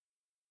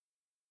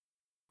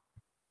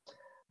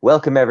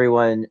Welcome,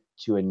 everyone,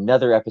 to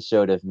another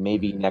episode of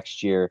Maybe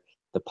Next Year,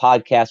 the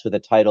podcast with a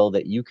title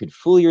that you could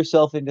fool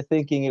yourself into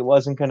thinking it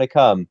wasn't going to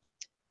come,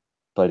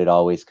 but it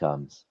always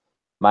comes.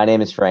 My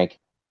name is Frank.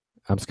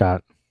 I'm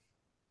Scott.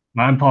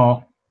 I'm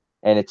Paul.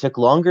 And it took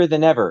longer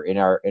than ever in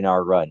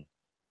our run,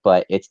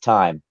 but it's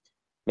time.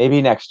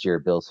 Maybe next year,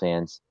 Bills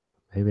fans.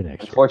 Maybe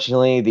next year.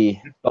 Unfortunately, the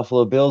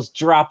Buffalo Bills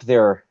dropped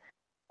their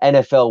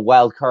NFL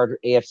wildcard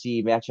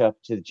AFC matchup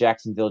to the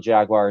Jacksonville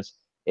Jaguars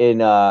in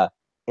a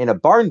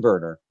barn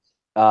burner.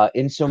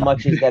 In so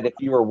much as that if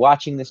you were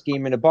watching this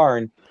game in a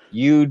barn,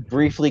 you'd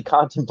briefly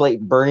contemplate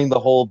burning the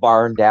whole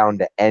barn down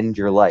to end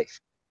your life.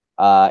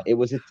 It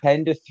was a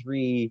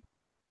 10-3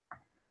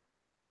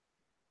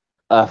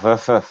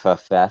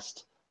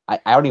 fest. I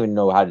don't even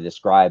know how to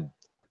describe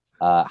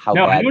how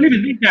No, bad. I don't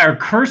even think there are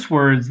curse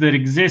words that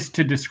exist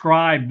to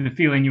describe the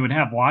feeling you would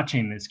have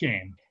watching this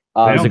game.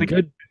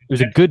 It was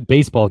a good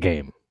baseball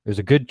game. It was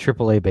a good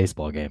AAA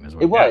baseball game as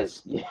well. It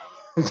was.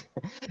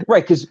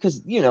 Right,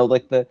 because you know,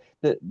 like the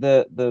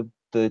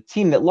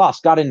team that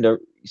lost got into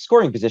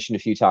scoring position a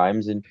few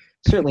times and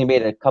certainly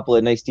made a couple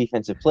of nice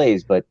defensive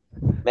plays, but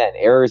man,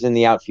 errors in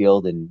the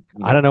outfield and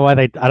I don't know why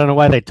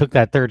they took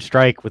that third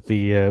strike with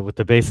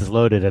the bases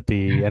loaded at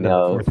the end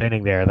of the fourth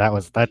inning there.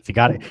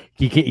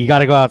 You got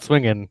to go out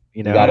swinging.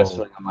 You got to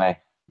swing away.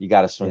 You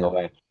got to swing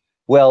away.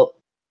 Well,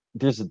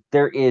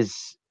 there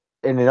is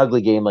in an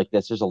ugly game like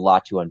this, there's a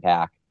lot to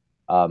unpack.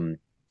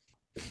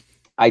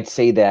 I'd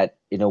say that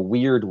in a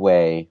weird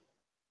way.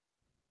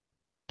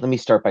 Let me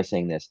start by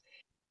saying this.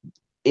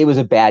 It was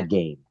a bad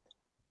game,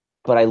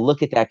 but I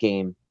look at that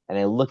game and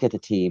I look at the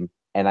team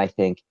and I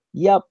think,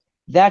 yep,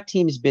 that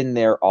team's been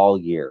there all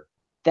year.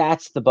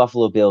 That's the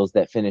Buffalo Bills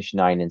that finished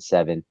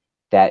 9-7.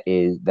 That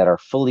are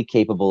fully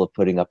capable of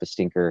putting up a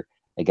stinker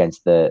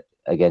against the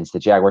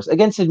Jaguars,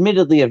 against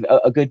admittedly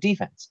a good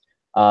defense.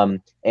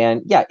 And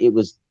yeah, it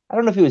was. I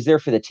don't know if it was there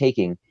for the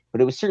taking,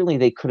 but it was certainly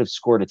they could have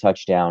scored a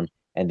touchdown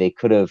and they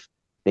could have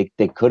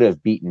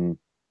beaten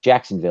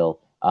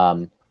Jacksonville.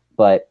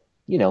 But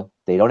you know,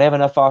 they don't have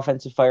enough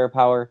offensive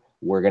firepower.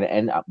 We're going to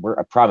end up,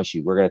 I promise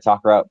you, we're going to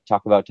talk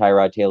about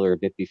Tyrod Taylor a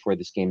bit before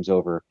this game's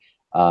over,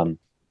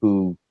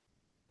 who,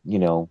 you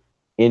know,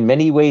 in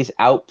many ways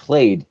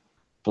outplayed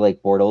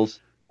Blake Bortles,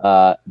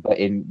 but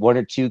in one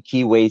or two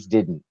key ways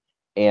didn't.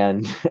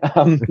 And,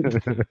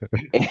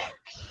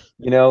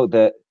 you know,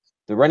 the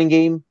running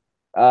game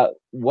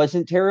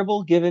wasn't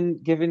terrible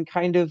given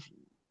kind of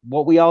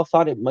what we all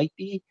thought it might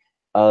be.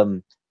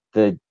 The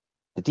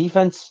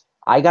defense,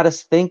 I gotta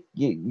think,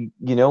 you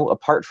know,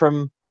 apart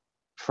from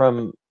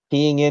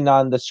being in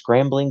on the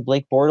scrambling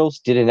Blake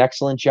Bortles, did an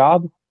excellent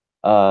job.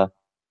 I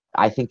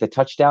think the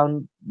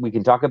touchdown, we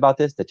can talk about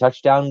this. The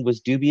touchdown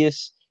was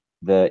dubious.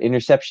 The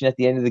interception at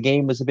the end of the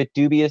game was a bit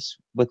dubious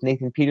with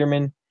Nathan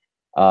Peterman.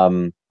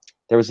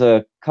 There was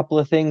a couple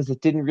of things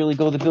that didn't really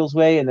go the Bills'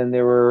 way, and then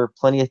there were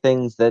plenty of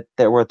things that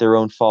were at their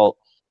own fault.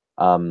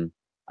 I'm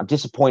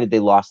disappointed they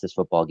lost this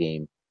football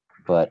game,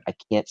 but I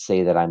can't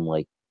say that I'm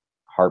like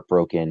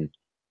heartbroken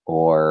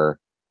or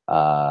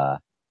I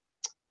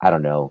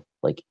don't know,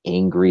 like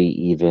angry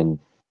even.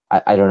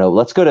 I don't know.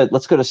 Let's go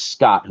to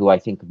Scott, who I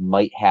think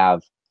might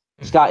have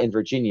Scott in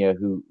Virginia,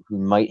 who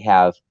might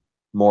have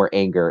more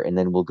anger, and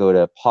then we'll go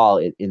to Paul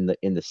in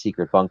the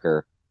secret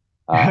bunker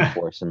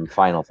for some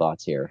final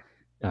thoughts here.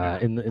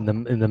 In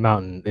the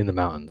mountains. In the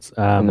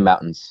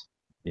mountains.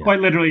 Yeah.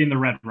 Quite literally in the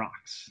Red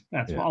Rocks.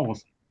 That's all we'll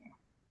say.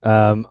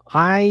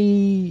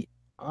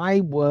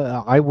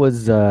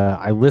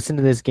 I listened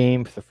to this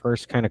game for the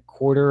first kind of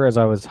quarter as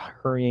I was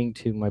hurrying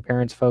to my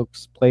parents'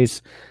 folks'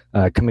 place,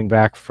 coming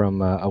back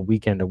from a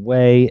weekend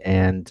away,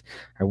 and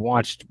I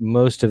watched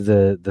most of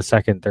the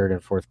second, third,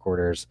 and fourth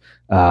quarters.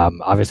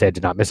 Obviously, I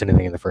did not miss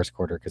anything in the first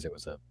quarter because it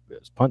was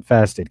punt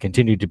fest. It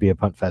continued to be a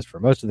punt fest for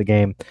most of the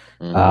game.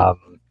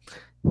 Mm-hmm.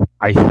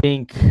 I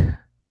think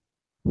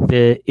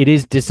that it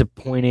is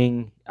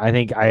disappointing. I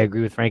think I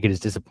agree with Frank. It is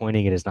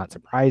disappointing. It is not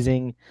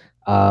surprising.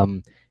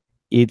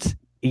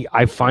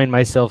 I find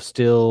myself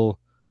still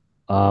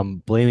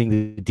blaming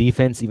the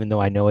defense, even though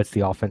I know it's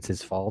the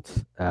offense's fault.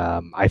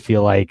 I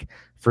feel like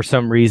for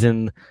some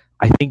reason,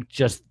 I think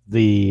just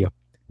the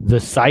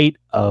sight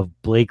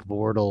of Blake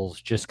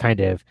Bortles just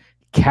kind of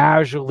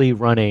casually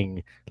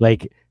running,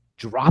 like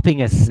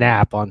dropping a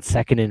snap on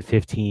 2nd and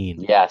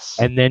 15. Yes.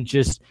 And then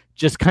just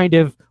kind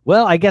of,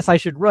 well, I guess I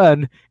should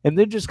run, and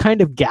then just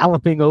kind of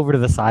galloping over to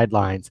the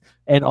sidelines,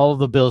 and all of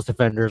the Bills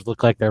defenders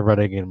look like they're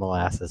running in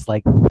molasses.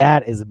 Like,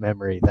 that is a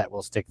memory that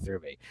will stick through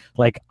me.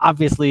 Like,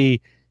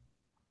 obviously,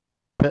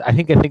 I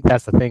think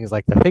that's the thing, is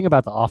like the thing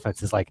about the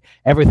offense is like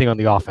everything on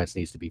the offense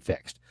needs to be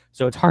fixed.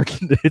 So it's hard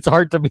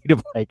to me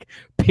to like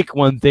pick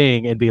one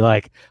thing and be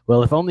like,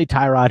 well, if only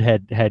Tyrod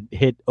had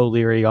hit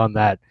O'Leary on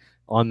that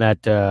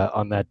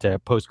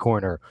post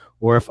corner,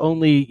 or if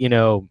only, you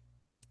know,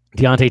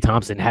 Deontay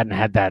Thompson hadn't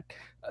had that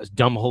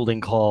dumb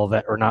holding call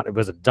that, or not, it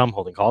was a dumb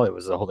holding call. It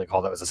was a holding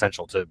call that was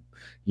essential to,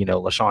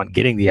 LeSean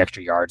getting the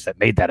extra yards that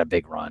made that a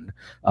big run.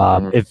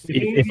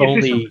 If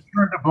only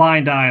turned a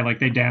blind eye like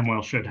they damn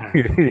well should have.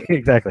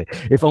 Exactly.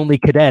 If only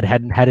Cadet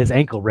hadn't had his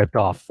ankle ripped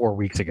off 4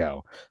 weeks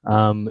ago.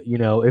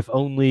 If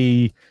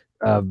only,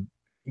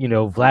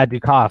 Vlad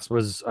Ducasse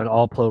was an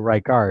all-pro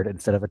right guard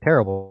instead of a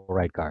terrible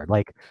right guard.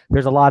 Like,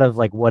 there's a lot of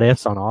like what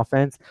ifs on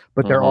offense,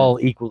 but they're all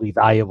equally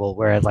valuable.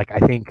 Whereas, like, I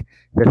think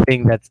the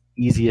thing that's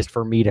easiest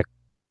for me to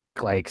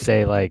like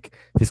say like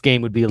this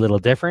game would be a little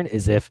different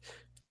is if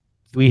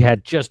we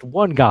had just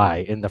one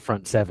guy in the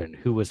front seven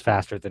who was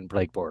faster than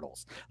Blake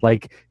Bortles.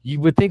 Like, you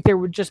would think there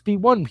would just be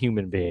one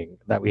human being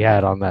that we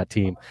had on that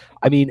team.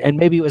 I mean, and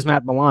maybe it was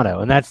Matt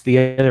Milano, and that's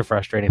the other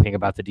frustrating thing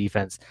about the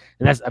defense.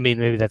 And that's,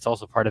 maybe that's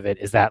also part of it,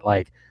 is that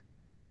like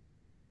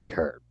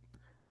hurt.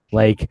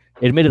 Like,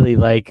 admittedly,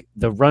 like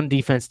the run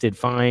defense did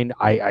fine.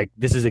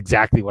 This is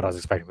exactly what I was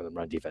expecting from the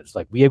run defense.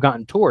 Like, we have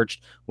gotten torched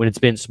when it's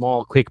been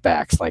small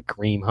quickbacks like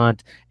Kareem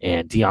Hunt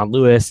and Dion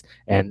Lewis,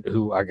 and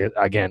who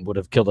again would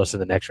have killed us in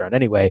the next round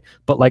anyway.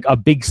 But like a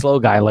big slow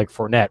guy like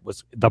Fournette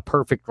was the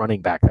perfect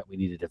running back that we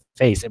needed to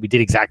face, and we did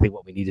exactly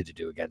what we needed to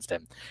do against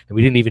him. And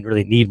we didn't even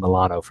really need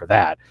Milano for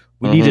that.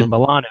 We needed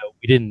Milano.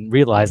 We didn't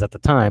realize at the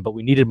time, but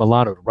we needed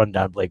Milano to run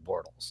down Blake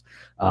Bortles.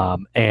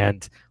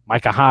 And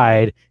Micah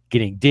Hyde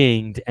getting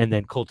dinged, and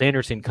then Colt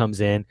Anderson comes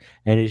in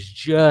and is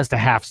just a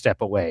half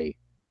step away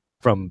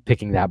from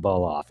picking that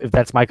ball off. If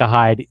that's Micah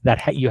Hyde,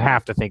 you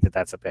have to think that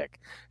that's a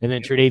pick. And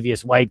then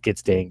Tre'Davious White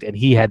gets dinged, and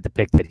he had the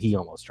pick that he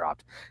almost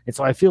dropped. And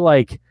so I feel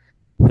like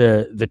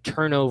the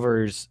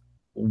turnovers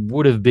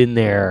would have been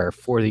there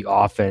for the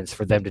offense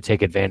for them to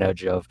take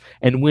advantage of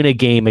and win a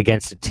game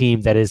against a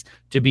team that is,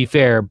 to be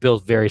fair,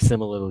 built very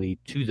similarly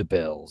to the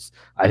Bills.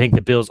 I think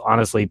the Bills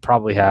honestly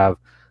probably have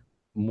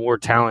more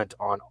talent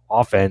on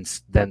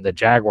offense than the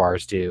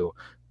Jaguars do,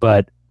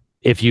 but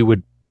if you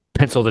would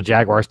pencil the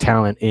Jaguars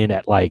talent in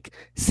at like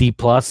C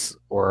plus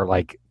or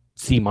like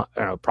C,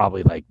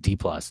 probably like D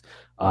plus,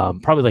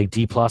 probably like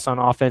D plus on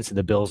offense, and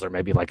the Bills are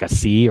maybe like a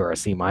C or a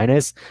C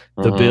minus.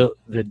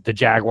 The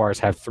Jaguars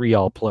have 3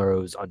 all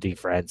pros on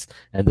defense,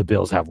 and the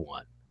Bills have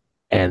 1,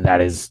 and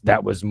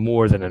that was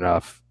more than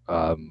enough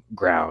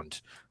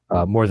ground.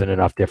 More than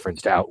enough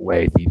difference to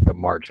outweigh the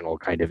marginal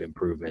kind of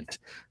improvement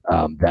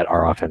that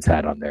our offense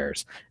had on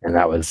theirs, and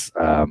that was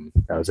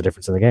a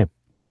difference in the game.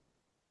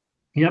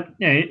 Yep.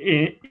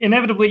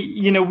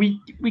 Inevitably,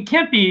 we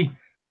can't be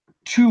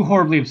too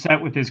horribly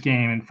upset with this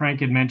game. And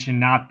Frank had mentioned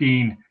not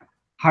being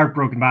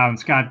heartbroken about it, and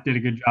Scott did a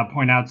good job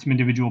pointing out some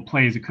individual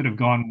plays that could have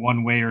gone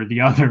one way or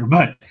the other.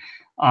 But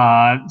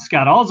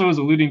Scott also was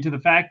alluding to the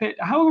fact that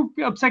how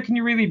upset can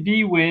you really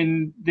be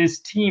when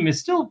this team is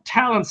still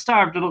talent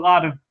starved at a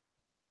lot of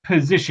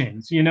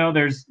positions?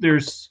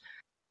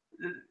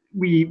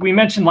 We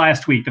mentioned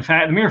last week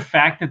the mere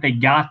fact that they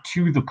got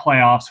to the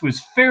playoffs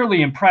was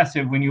fairly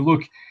impressive when you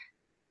look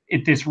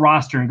at this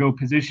roster and go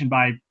position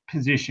by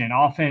position.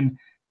 Often,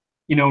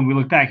 when we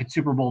look back at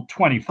Super Bowl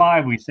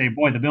 25, we say,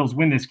 boy, the Bills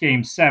win this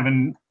game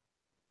 7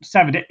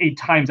 to 8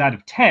 times out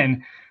of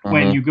 10.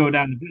 When you go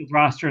down the Bills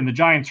roster and the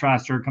Giants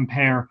roster,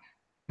 compare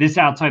this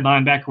outside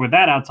linebacker with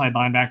that outside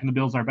linebacker, and the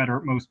Bills are better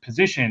at most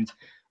positions.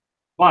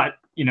 But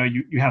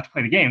you have to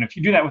play the game. And if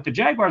you do that with the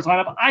Jaguars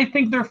lineup, I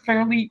think they're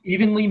fairly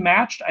evenly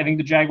matched. I think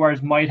the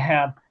Jaguars might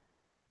have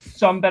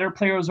some better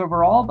players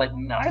overall, but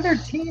neither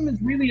team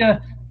is really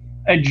a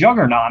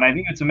juggernaut. I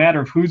think it's a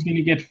matter of who's going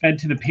to get fed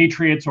to the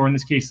Patriots, or in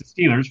this case, the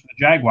Steelers, for the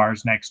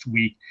Jaguars next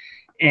week.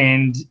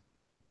 And,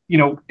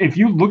 if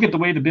you look at the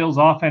way the Bills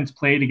offense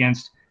played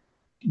against,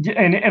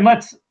 and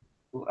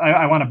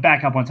I want to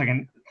back up 1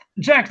 second.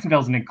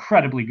 Jacksonville's an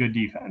incredibly good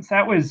defense.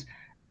 That was,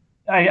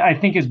 I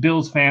think as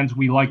Bills fans,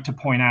 we like to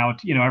point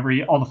out,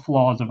 all the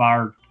flaws of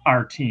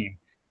our team.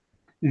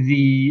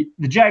 The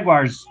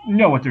Jaguars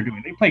know what they're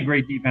doing. They play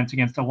great defense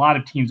against a lot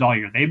of teams all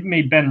year. They've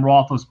made Ben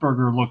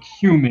Roethlisberger look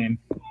human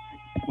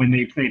when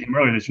they played him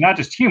earlier. It's not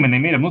just human. They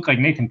made him look like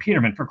Nathan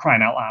Peterman, for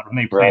crying out loud, when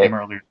they played him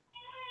earlier.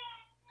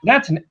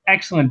 That's an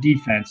excellent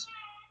defense.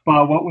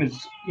 But what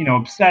was,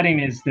 upsetting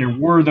is there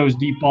were those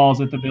deep balls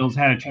that the Bills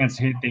had a chance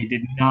to hit. They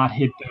did not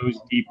hit those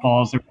deep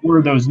balls. There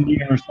were those near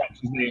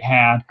interceptions they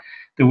had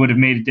that would have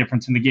made a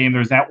difference in the game.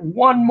 There's that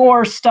one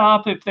more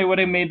stop if they would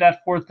have made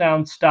that 4th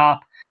down stop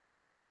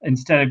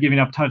instead of giving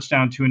up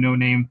touchdown to a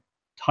no-name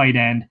tight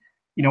end.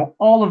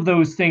 All of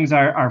those things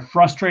are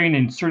frustrating,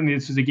 and certainly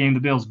this is a game the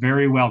Bills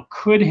very well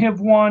could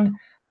have won.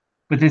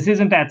 But this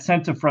isn't that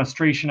sense of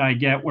frustration I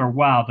get where,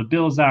 wow, the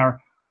Bills are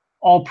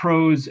all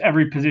pros,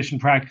 every position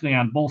practically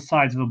on both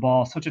sides of the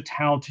ball, such a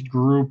talented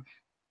group.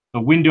 The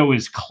window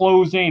is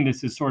closing.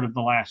 This is sort of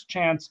the last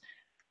chance.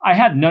 I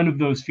had none of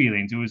those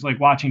feelings. It was like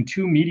watching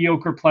 2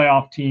 mediocre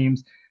playoff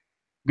teams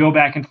go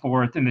back and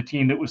forth, and the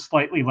team that was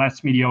slightly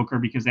less mediocre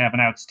because they have an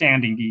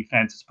outstanding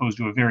defense as opposed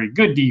to a very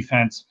good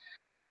defense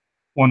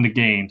won the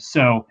game.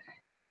 So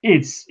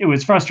it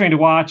was frustrating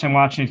to watch. I'm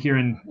watching it here,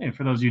 and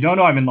for those of you who don't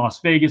know, I'm in Las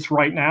Vegas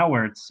right now,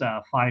 where it's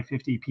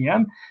 5:50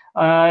 p.m.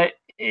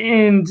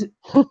 And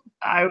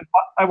I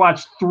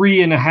watched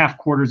 3.5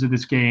 quarters of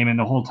this game, and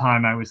the whole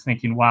time I was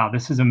thinking, wow,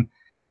 this is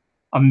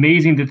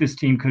amazing that this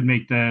team could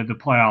make the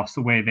playoffs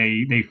the way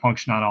they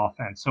function on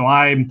offense. So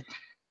I'm,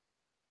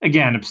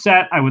 again,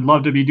 upset. I would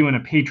love to be doing a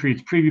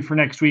Patriots preview for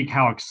next week.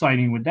 How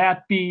exciting would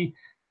that be?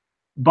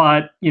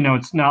 But,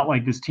 it's not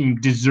like this team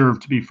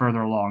deserved to be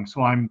further along.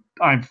 So I'm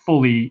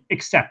fully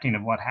accepting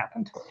of what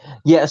happened.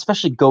 Yeah,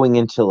 especially going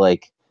into,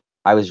 like,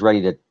 I was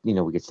ready to,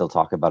 we could still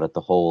talk about it,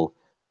 the whole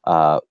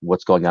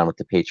what's going on with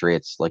the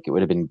Patriots. Like, it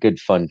would have been good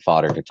fun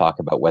fodder to talk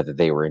about whether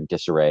they were in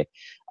disarray.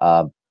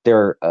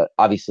 They're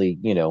obviously,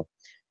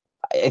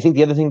 I think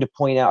the other thing to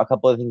point out, a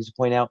couple other things to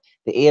point out,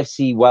 the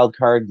AFC wild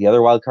card, the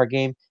other wild card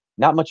game,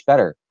 not much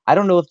better. I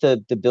don't know if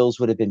the Bills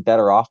would have been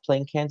better off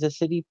playing Kansas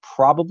City.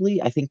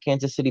 Probably. I think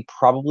Kansas City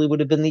probably would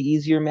have been the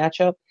easier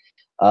matchup.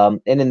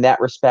 And in that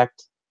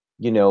respect,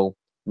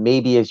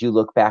 maybe as you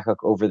look back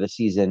over the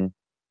season,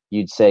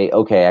 you'd say,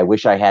 okay, I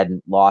wish I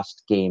hadn't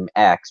lost game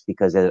X,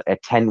 because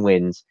at 10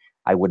 wins,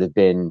 I would have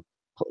been,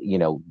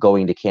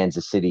 going to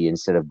Kansas City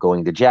instead of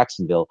going to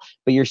Jacksonville.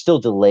 But you're still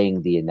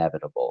delaying the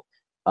inevitable.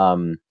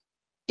 This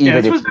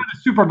was not a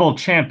Super Bowl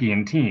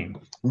champion team.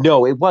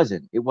 No, it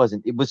wasn't. It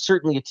wasn't. It was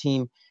certainly a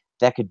team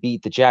that could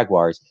beat the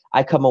Jaguars.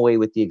 I come away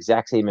with the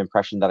exact same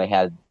impression that I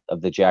had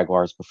of the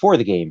Jaguars before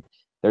the game.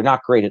 They're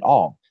not great at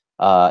all.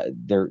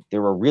 They're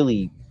a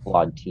really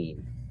flawed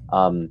team.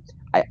 I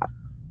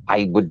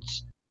would,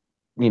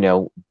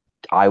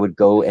 I would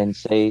go ahead and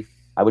say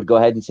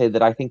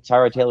that I think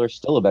Tyrod Taylor is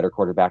still a better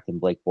quarterback than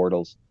Blake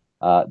Bortles.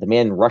 The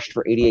man rushed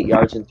for 88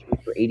 yards and threw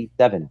for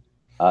 87.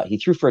 He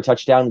threw for a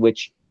touchdown,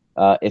 which,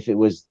 if it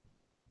was,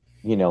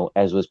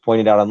 as was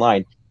pointed out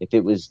online, if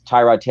it was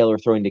Tyrod Taylor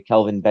throwing to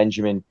Kelvin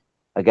Benjamin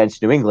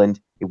against New England,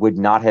 it would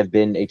not have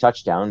been a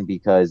touchdown,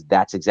 because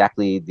that's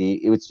exactly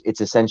it's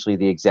essentially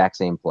the exact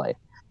same play.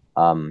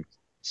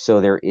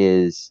 So there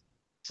is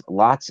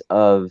lots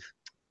of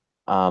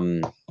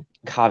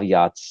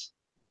caveats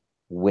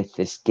with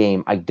this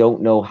game. I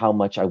don't know how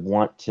much I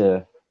want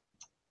to.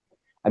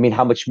 I mean,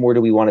 how much more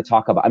do we want to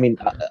talk about? I mean,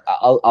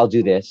 I'll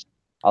do this.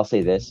 I'll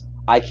say this.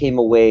 I came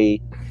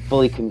away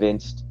fully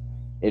convinced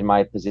in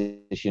my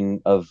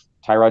position of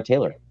Tyrod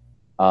Taylor.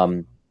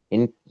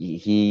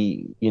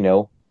 He,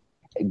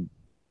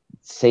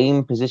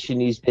 same position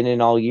he's been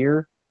in all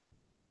year.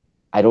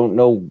 I don't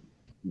know,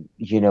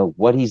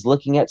 what he's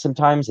looking at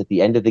sometimes at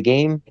the end of the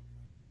game.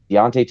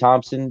 Deontay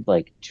Thompson,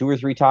 like 2 or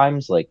 3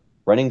 times, like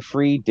running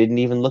free, didn't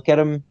even look at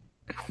him.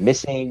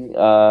 Missing,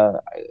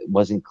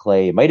 wasn't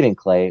Clay. It might have been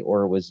Clay,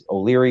 or it was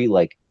O'Leary,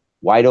 like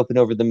wide open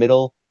over the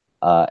middle.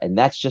 And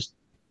that's just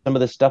some of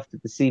the stuff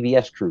that the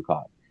CBS crew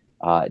caught.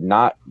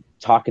 Not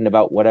talking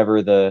about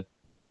whatever the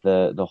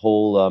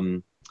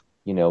whole,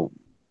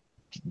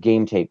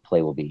 game tape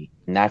play will be.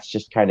 And that's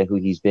just kind of who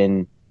he's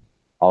been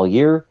all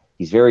year.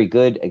 He's very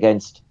good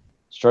against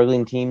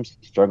struggling teams.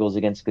 He struggles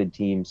against good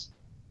teams.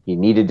 He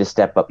needed to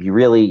step up. He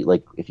really,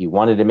 like, if he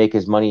wanted to make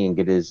his money and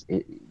get his,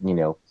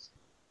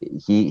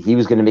 he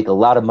was going to make a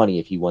lot of money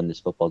if he won this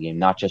football game,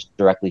 not just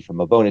directly from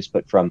a bonus,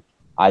 but from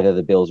either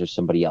the Bills or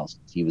somebody else.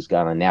 He was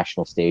on a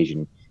national stage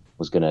and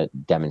was going to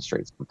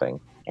demonstrate something,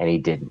 and he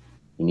didn't.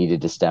 He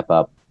needed to step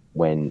up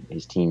when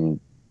his team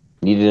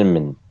needed him,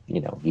 and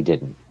he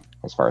didn't,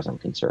 as far as I'm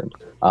concerned.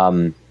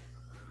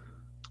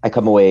 I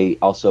come away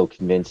also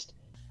convinced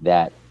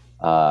that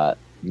the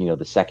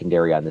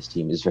secondary on this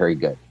team is very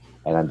good,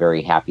 and I'm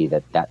very happy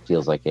that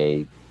feels like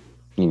a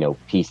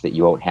piece that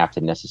you won't have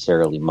to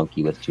necessarily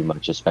monkey with too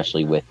much,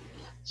 especially with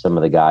some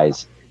of the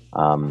guys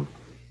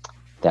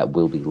that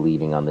will be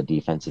leaving on the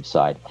defensive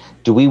side.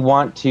 Do we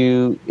want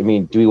to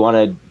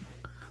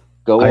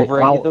go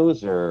over any of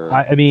those, or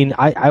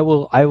I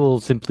will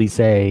simply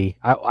say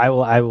I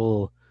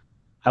will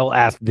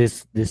ask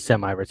this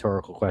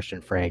semi-rhetorical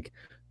question, Frank.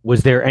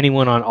 Was there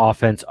anyone on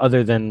offense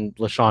other than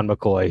LaShawn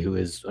McCoy, who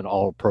is an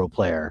all-pro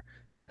player,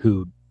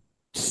 who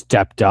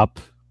stepped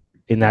up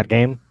in that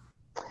game?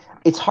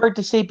 It's hard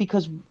to say,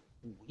 because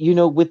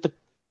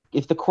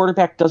if the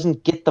quarterback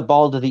doesn't get the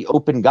ball to the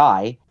open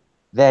guy,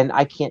 then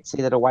I can't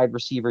say that a wide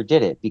receiver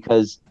did it,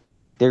 because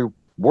there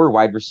were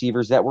wide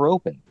receivers that were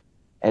open.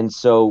 And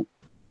so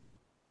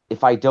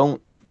if I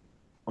don't,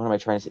 what am I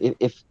trying to say?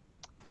 If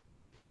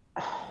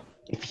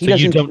he so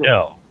doesn't, you don't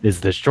know is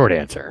the short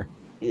answer.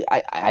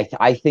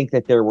 I think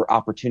that there were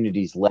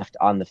opportunities left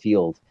on the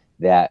field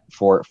that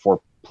for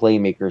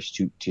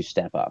playmakers to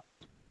step up.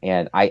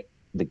 And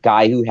the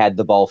guy who had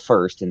the ball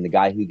first and the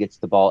guy who gets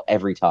the ball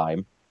every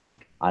time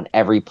on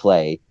every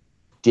play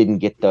didn't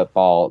get the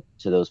ball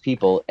to those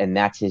people, and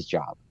that's his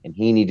job. And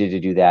he needed to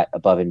do that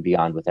above and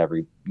beyond with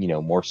every,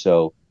 more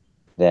so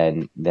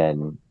than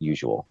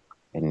usual.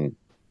 And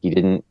he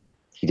didn't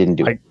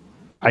do it.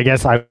 I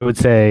guess I would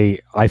say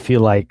I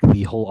feel like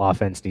the whole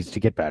offense needs to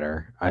get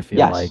better. I feel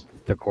like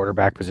the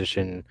quarterback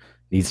position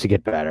needs to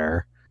get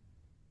better.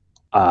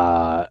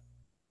 I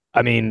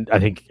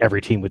think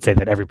every team would say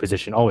that every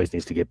position always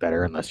needs to get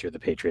better, unless you're the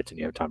Patriots and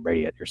you have Tom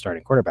Brady at your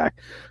starting quarterback.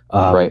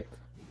 Right.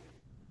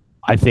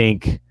 I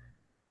think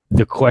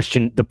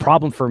the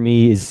problem for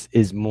me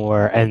is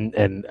more,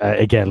 and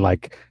again,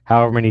 like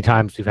however many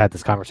times we've had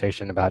this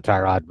conversation about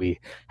Tyrod, we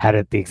had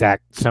it the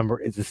exact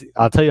number.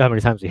 I'll tell you how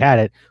many times we had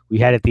it. We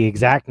had it the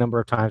exact number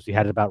of times we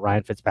had it about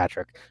Ryan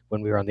Fitzpatrick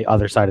when we were on the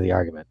other side of the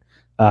argument.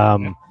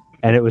 And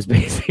it was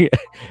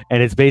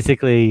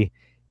basically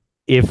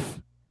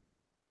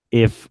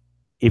if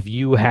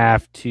you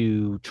have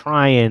to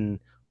try and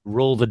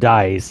roll the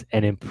dice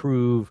and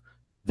improve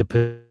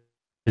the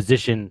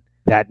position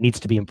that needs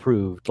to be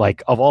improved,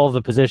 like of all of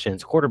the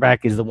positions,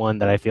 quarterback is the one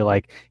that I feel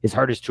like is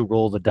hardest to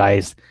roll the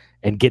dice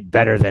and get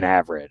better than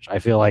average. I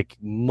feel like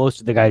most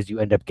of the guys you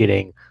end up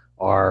getting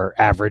are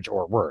average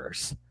or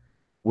worse,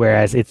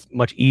 whereas it's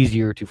much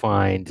easier to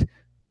find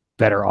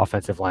better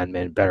offensive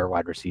linemen, better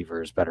wide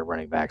receivers, better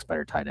running backs,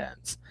 better tight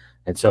ends.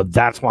 And so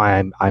that's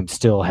why I'm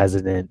still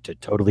hesitant to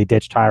totally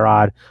ditch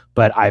Tyrod,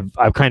 but I've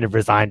kind of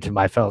resigned to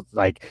myself.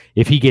 Like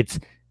if he gets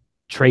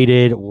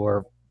traded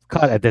or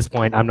cut at this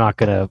point, I'm not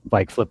gonna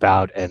like flip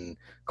out and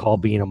call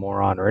being a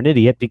moron or an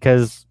idiot,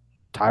 because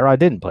Tyrod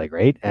didn't play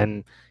great,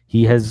 and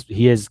he has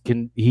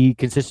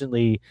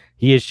consistently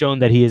shown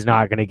that he is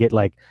not going to get,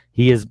 like,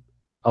 he has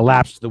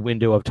elapsed the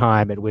window of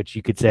time at which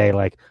you could say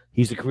like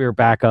he's a career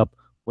backup.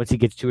 Once he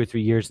gets 2 or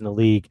 3 years in the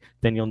league,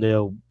 then you'll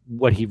know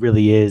what he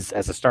really is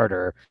as a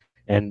starter.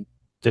 And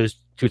those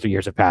 2 or 3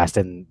 years have passed,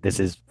 and this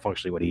is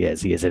functionally what he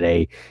is. He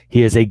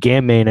is a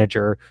game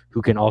manager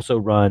who can also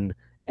run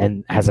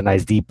and has a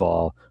nice deep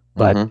ball,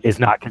 but is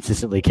not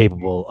consistently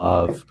capable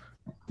of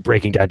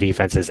breaking down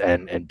defenses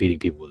and beating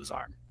people with his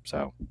arm.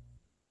 So,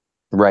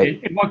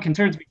 right. And what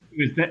concerns me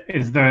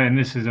and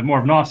this is a more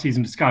of an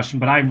off-season discussion,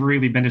 but I've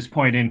really been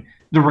disappointed in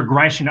the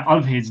regression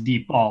of his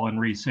deep ball in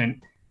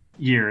recent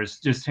years.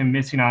 Just him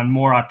missing on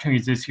more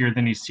opportunities this year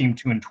than he seemed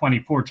to in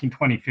 2014,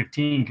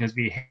 2015, because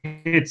he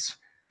hits.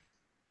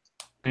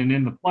 And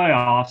in the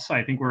playoffs,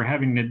 I think we're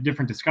having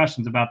different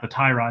discussions about the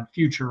Tyrod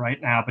future right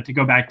now. But to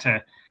go back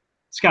to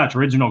Scott's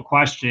original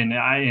question,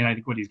 I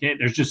think what he's getting,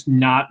 there's just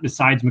not,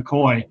 besides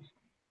McCoy,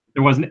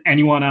 there wasn't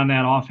anyone on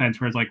that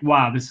offense where it's like,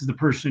 wow, this is the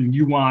person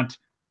you want,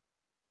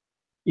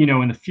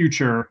 in the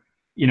future,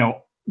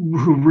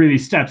 who really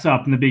steps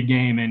up in the big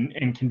game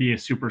and can be a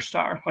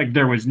superstar. Like,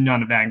 there was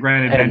none of that. And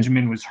granted,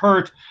 Benjamin was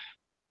hurt.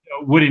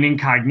 Wood and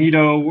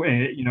Incognito,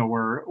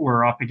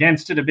 were up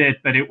against it a bit,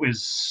 but it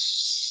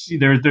was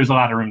there's a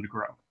lot of room to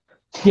grow.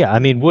 Yeah, I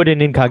mean, Wood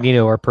and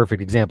Incognito are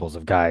perfect examples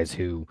of guys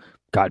who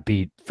got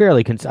beat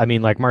fairly.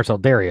 Like Marcel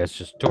Darius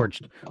just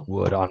torched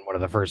Wood on one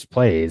of the first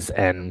plays,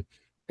 and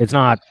it's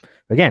not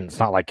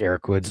like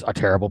Eric Wood's a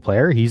terrible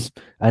player. He's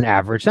an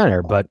average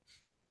center, but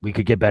we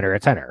could get better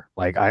at center.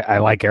 Like I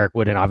like Eric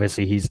Wood, and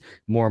obviously he's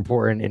more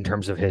important in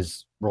terms of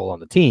his role on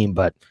the team,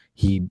 but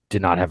he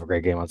did not have a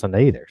great game on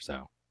Sunday either.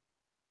 So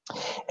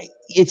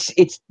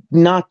it's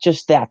not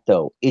just that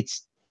though.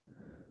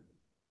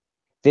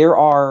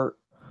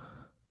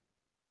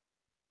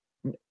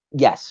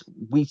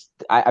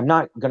 I'm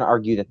not going to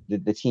argue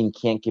that the team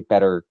can't get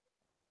better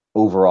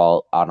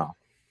overall on off.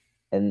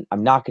 And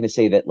I'm not going to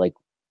say that like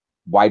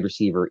wide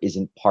receiver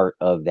isn't part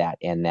of that,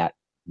 and that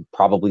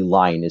probably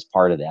line is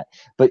part of that.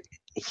 But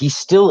he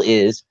still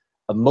is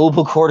a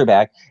mobile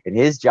quarterback, and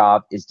his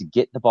job is to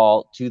get the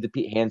ball to the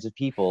hands of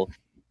people.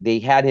 They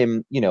had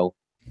him,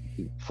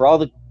 for all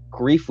the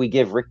grief we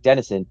give Rick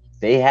Dennison,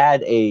 they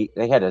had a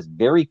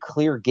very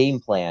clear game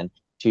plan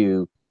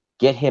to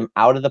get him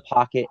out of the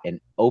pocket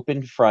and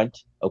open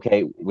front,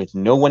 okay, with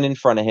no one in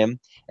front of him,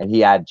 and he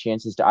had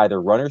chances to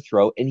either run or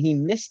throw, and he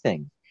missed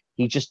things.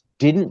 He just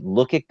didn't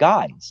look at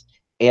guys,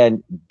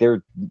 and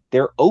they're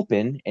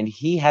open, and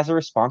he has a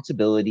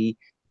responsibility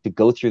to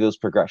go through those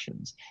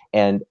progressions.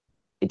 And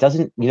it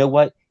doesn't,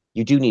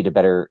 you do need a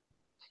better,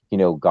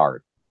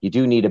 guard. You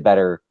do need a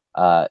better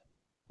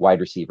wide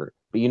receiver.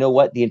 But you know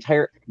what? The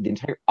entire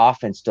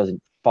offense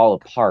doesn't fall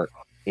apart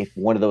if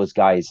one of those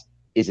guys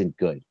isn't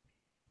good.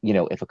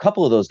 If a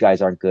couple of those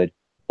guys aren't good,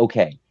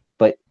 okay.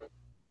 But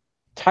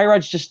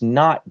Tyrod's just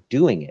not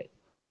doing it.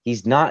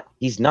 He's not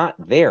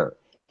there.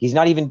 He's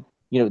not even,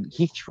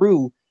 he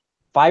threw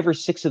 5 or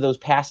 6 of those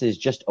passes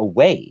just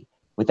away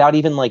without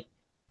even like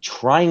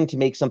trying to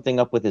make something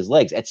up with his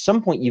legs. At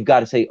some point, you've got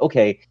to say,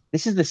 okay,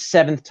 this is the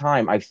 7th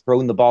time I've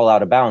thrown the ball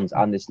out of bounds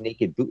on this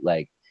naked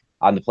bootleg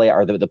on the play,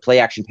 or the play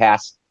action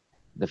pass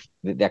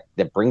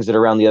that brings it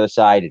around the other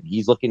side, and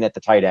he's looking at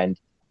the tight end,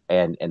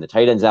 and the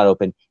tight end's not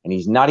open, and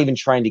he's not even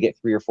trying to get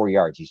 3 or 4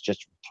 yards. He's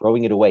just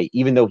throwing it away,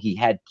 even though he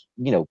had,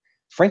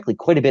 frankly,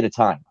 quite a bit of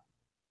time.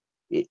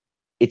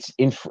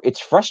 It's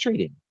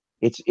frustrating.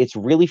 It's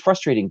really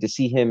frustrating to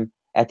see him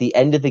at the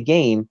end of the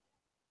game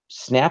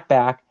snap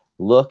back,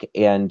 look,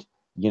 and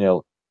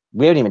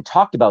we haven't even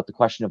talked about the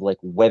question of like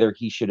whether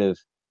he should have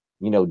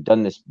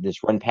done this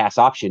run pass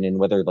option, and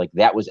whether like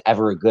that was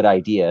ever a good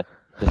idea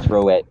to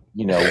throw at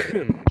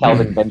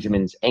Calvin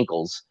Benjamin's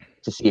ankles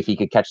to see if he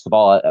could catch the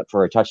ball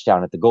for a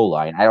touchdown at the goal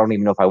line. I don't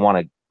even know if I want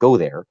to go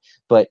there,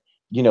 but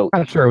I'm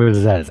not sure it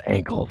was at his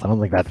ankles. I don't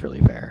think that's really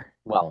fair.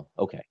 Well,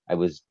 okay, I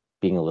was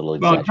being a little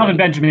exaggerated. Calvin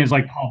Benjamin is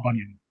like Paul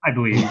Bunyan, I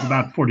believe. He's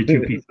about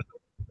 42 feet.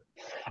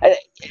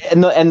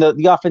 And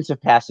the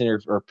offensive pass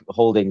or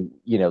holding,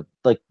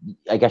 like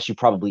I guess you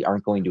probably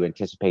aren't going to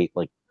anticipate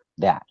like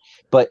that,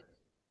 but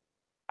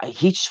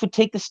he just would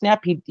take the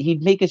snap.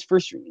 He'd make his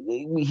first.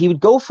 He would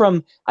go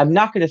from I'm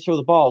not going to throw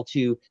the ball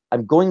to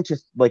I'm going to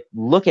like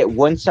look at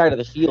one side of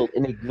the field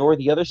and ignore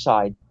the other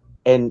side,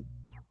 and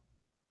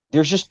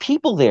there's just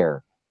people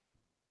there.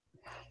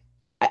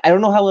 I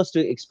don't know how else to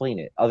explain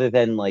it other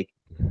than like,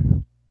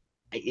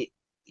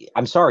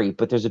 I'm sorry,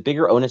 but there's a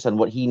bigger onus on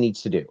what he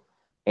needs to do.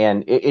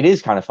 And it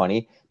is kind of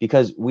funny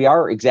because we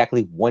are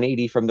exactly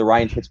 180 from the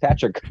Ryan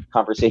Fitzpatrick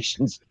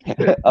conversations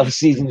of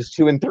seasons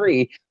 2 and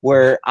 3,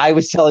 where I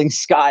was telling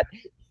Scott,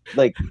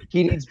 like,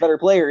 he needs better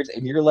players.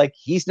 And you're like,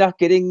 he's not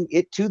getting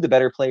it to the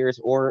better players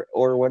or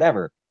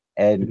whatever.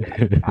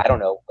 And I don't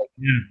know. Like,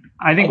 yeah.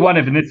 I think one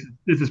of, and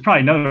this is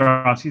probably another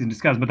offseason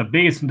discussion, but the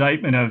biggest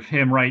indictment of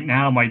him right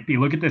now might be,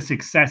 look at the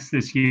success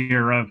this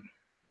year of,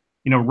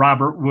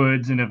 Robert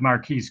Woods and of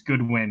Marquise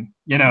Goodwin.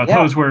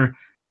 Those were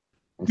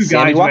two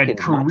guys who had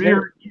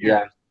career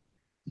years.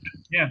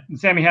 Yeah. And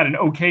Sammy had an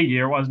okay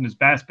year, wasn't his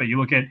best, but you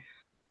look at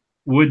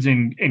Woods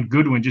and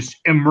Goodwin just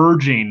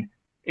emerging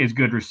as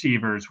good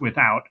receivers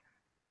without.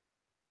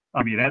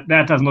 I mean,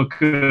 that doesn't look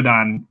good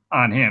on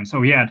him.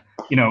 So he had,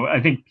 I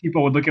think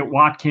people would look at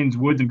Watkins,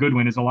 Woods, and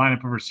Goodwin as a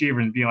lineup of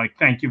receivers and be like,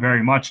 thank you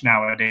very much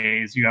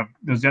nowadays. You have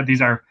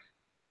these are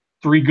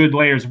 3 good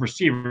layers of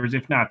receivers,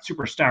 if not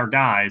superstar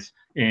guys.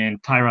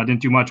 And Tyrod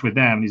didn't do much with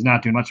them. He's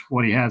not doing much for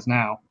what he has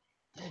now.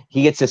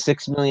 He gets a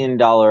 $6 million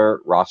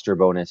roster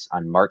bonus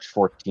on March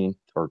 14th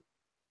or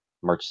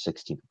March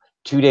 16th,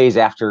 2 days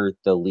after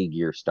the league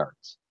year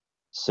starts.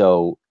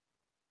 So,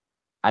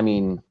 I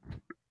mean,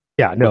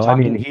 yeah, no, I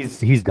mean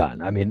he's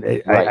done. I mean,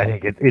 right. I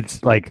think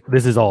it's like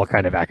this is all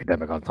kind of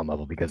academic on some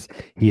level because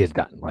he is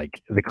done.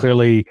 Like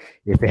clearly,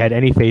 if they had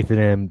any faith in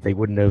him, they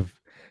wouldn't have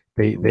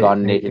they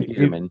gone Nathan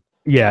Peterman.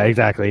 Yeah,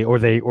 exactly. Or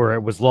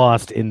it was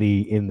lost in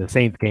the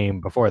Saints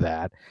game before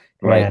that,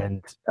 right.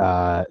 And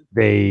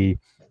they,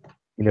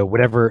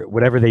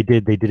 whatever they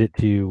did it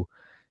to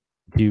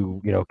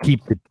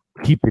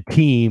keep the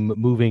team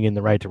moving in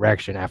the right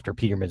direction after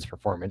Peterman's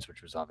performance,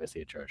 which was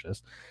obviously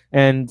atrocious,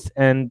 and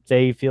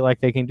they feel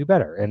like they can do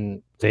better.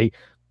 And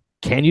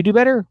can you do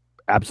better?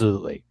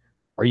 Absolutely.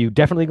 Are you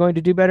definitely going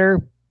to do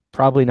better?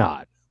 Probably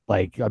not.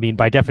 Like, I mean,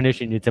 by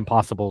definition, it's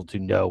impossible to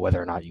know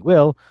whether or not you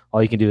will.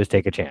 All you can do is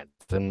take a chance.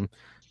 And,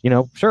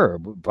 sure,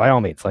 by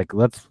all means, like,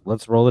 let's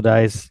roll the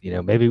dice.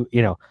 Maybe,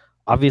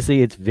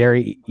 obviously it's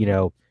very,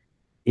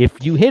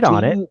 if you hit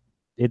on it,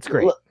 it's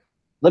great.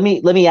 Let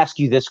me ask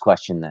you this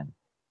question then.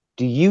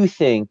 Do you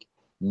think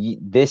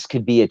this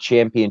could be a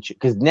championship?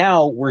 Because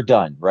now we're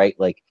done, right?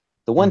 Like,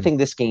 the one thing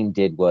this game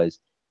did was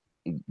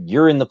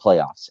you're in the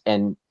playoffs.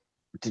 And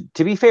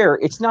to be fair,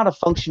 it's not a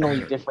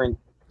functionally different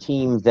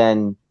team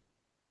than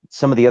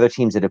some of the other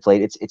teams that have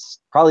played. It's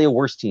probably a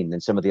worse team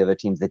than some of the other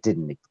teams that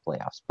didn't make the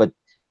playoffs. But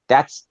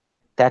that's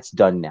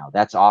done now.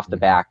 That's off the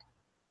back.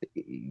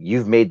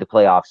 You've made the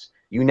playoffs.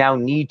 You now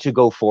need to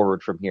go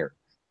forward from here.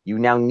 You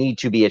now need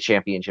to be a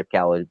championship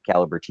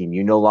caliber team.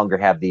 You no longer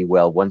have the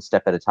one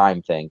step at a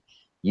time thing.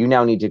 You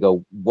now need to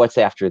go, what's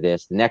after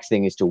this? The next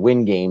thing is to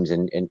win games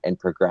and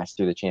progress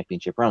through the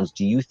championship rounds.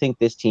 Do you think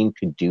this team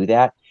could do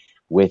that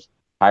with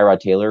Tyrod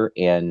Taylor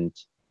and,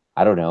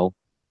 I don't know,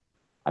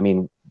 I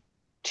mean,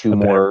 two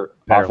more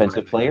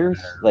offensive players?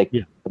 Like,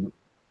 yeah.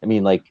 I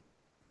mean, like,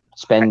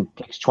 spend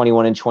picks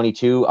 21 and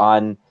 22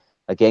 on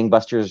a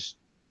gangbusters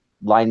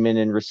lineman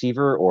and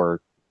receiver,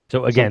 or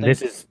so again,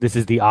 something? This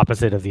is the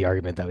opposite of the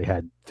argument that we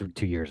had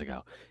 2 years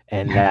ago,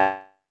 and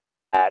that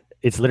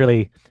it's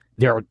literally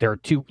there are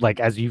two, like,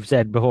 as you've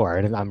said before,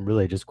 and I'm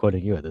really just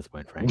quoting you at this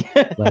point, Frank.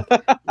 Like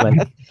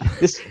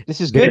this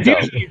is good.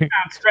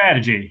 It's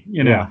strategy,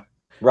 Yeah.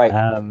 Right.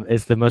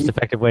 It's the most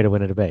effective way to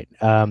win a debate.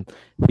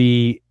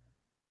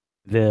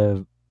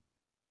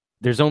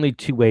 There's only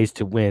 2 ways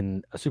to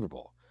win a Super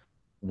Bowl.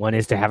 One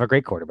is to have a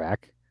great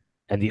quarterback,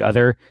 and the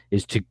other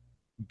is to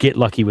get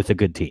lucky with a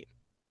good team,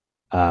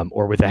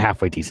 or with a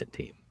halfway decent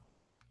team.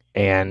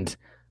 And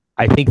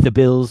I think the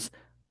Bills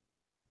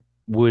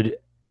would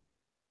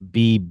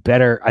be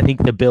better. I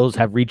think the Bills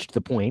have reached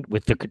the point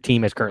with the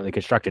team as currently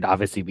constructed.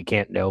 Obviously, we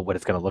can't know what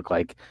it's going to look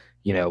like.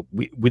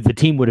 With the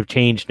team would have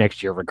changed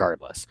next year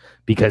regardless,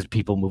 because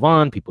people move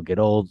on, people get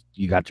old,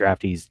 you got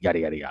draftees, yada,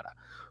 yada, yada.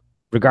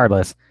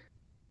 Regardless,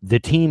 the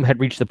team had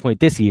reached the point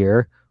this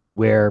year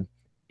where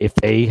if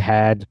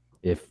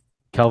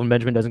Kelvin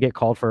Benjamin doesn't get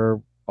called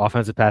for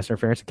offensive pass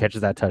interference and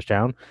catches that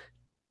touchdown,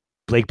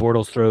 Blake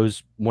Bortles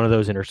throws one of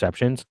those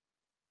interceptions,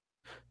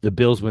 the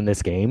Bills win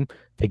this game.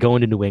 They go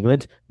into New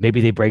England. Maybe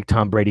they break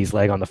Tom Brady's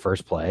leg on the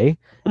first play,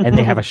 and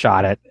they have a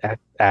shot at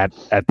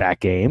that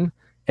game.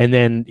 And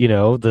then,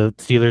 the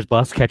Steelers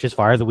bus catches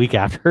fire the week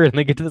after, and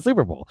they get to the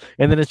Super Bowl.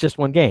 And then it's just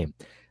one game.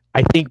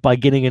 I think by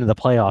getting into the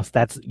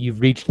playoffs,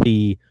 you've reached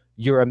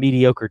you're a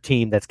mediocre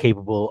team that's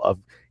capable of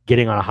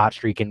getting on a hot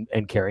streak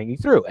and carrying you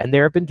through. And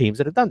there have been teams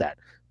that have done that.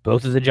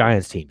 Both of the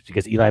Giants teams,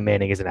 because Eli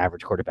Manning is an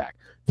average quarterback.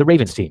 The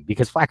Ravens team,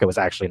 because Flacco was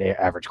actually an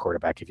average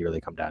quarterback if you really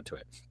come down to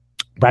it.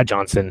 Brad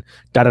Johnson,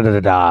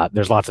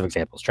 There's lots of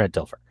examples. Trent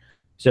Dilfer.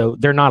 So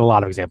there are not a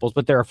lot of examples,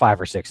 but there are 5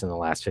 or 6 in the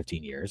last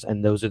 15 years,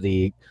 and those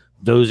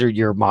are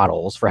your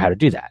models for how to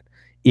do that.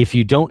 If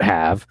you don't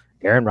have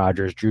Aaron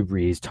Rodgers, Drew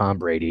Brees, Tom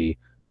Brady,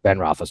 Ben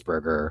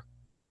Roethlisberger,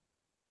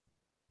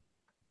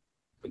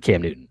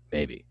 Cam Newton,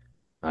 maybe,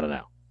 I don't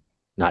know,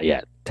 not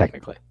yet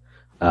technically.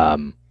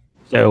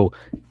 So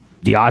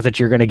the odds that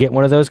you're going to get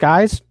one of those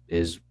guys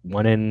is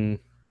 1 in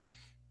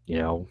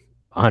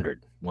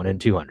 100, 1 in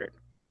 200.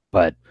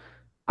 But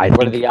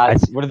what are the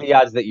odds? What are the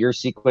odds that your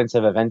sequence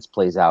of events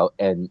plays out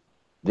and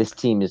this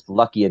team is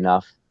lucky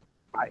enough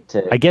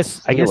to? I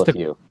guess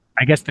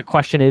the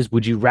question is,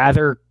 would you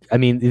rather? I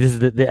mean, this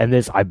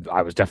is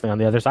I was definitely on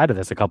the other side of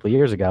this a couple of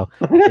years ago.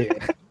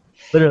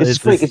 Literally, it's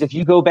funny because if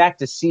you go back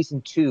to season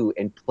 2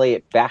 and play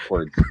it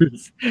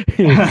backwards,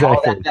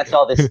 exactly. That's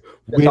all this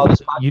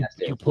podcast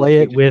is. You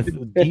play it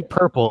with Deep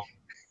Purple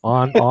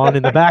on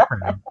in the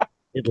background.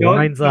 It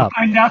lines up.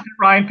 Find out that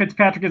Ryan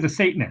Fitzpatrick is a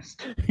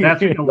Satanist.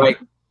 That's right.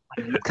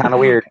 Kind of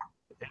weird.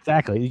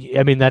 Exactly.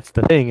 I mean, that's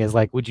the thing is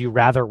like, would you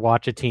rather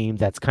watch a team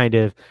that's kind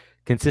of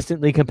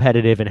consistently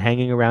competitive and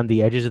hanging around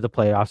the edges of the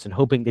playoffs and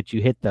hoping that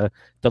you hit the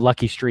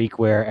lucky streak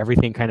where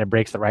everything kind of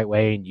breaks the right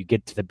way and you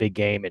get to the big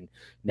game and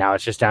now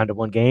it's just down to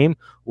 1 game?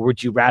 Or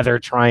would you rather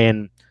try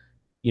and,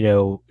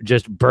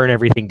 just burn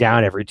everything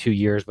down every 2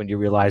 years when you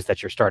realize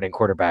that your starting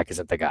quarterback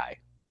isn't the guy?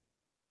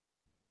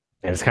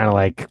 And it's kind of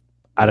like,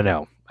 I don't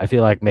know. I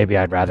feel like maybe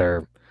I'd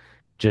rather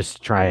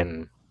just try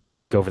and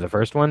go for the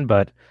first one,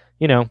 but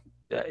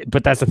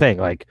but that's the thing.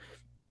 Like,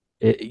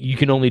 you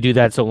can only do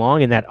that so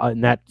long, and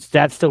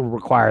that still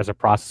requires a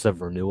process of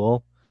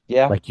renewal.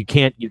 Yeah. Like you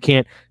can't.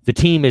 The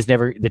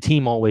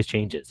team always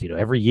changes.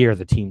 Every year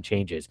the team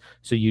changes,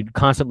 so you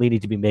constantly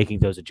need to be making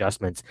those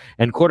adjustments.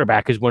 And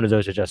quarterback is one of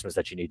those adjustments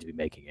that you need to be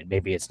making. And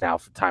maybe it's now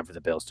time for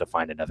the Bills to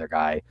find another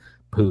guy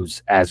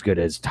who's as good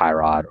as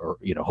Tyrod, or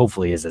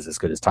hopefully is as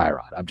good as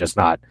Tyrod.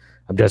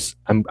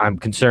 I'm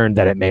concerned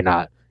that it may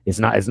not. It's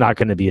not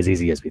going to be as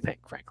easy as we think,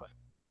 frankly.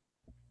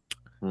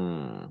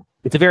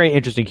 It's a very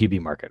interesting QB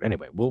market.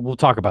 Anyway, we'll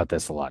talk about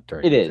this a lot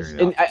during. It is,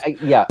 and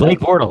Blake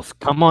Bortles,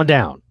 come on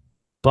down.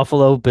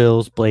 Buffalo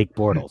Bills, Blake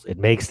Bortles. It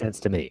makes sense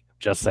to me.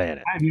 Just saying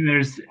it. I mean,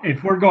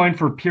 if we're going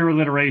for pure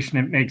alliteration,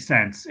 it makes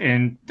sense,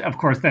 and of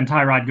course, then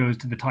Tyrod goes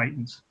to the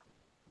Titans.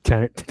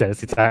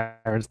 Tennessee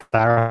Titans,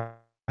 Tyrod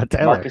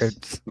Taylor.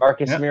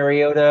 Marcus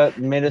Mariota,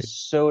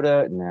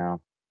 Minnesota.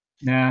 No.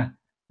 Nah.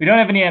 We don't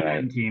have any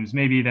M&M teams.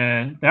 Maybe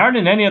there aren't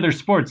in any other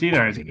sports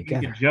either. It's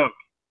a joke,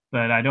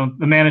 but I don't.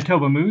 The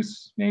Manitoba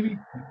Moose, maybe.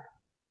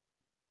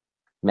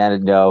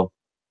 No,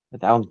 I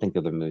don't think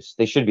they're the Moose.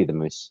 They should be the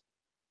Moose.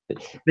 They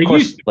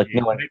used to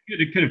be.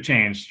 It could have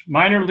changed.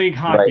 Minor league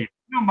hockey. Right.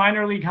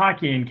 Minor league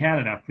hockey in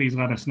Canada. Please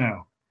let us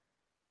know.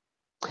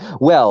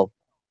 Well.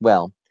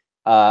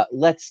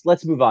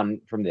 Let's move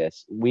on from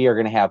this. We are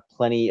going to have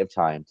plenty of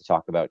time to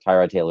talk about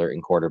Tyrod Taylor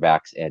and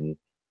quarterbacks and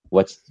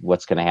what's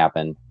going to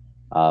happen.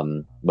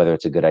 Whether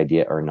it's a good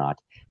idea or not.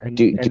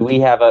 Do we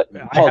have a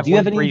Paul? Do you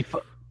have any?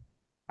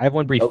 I have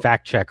one brief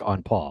fact check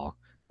on Paul.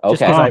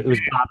 Okay,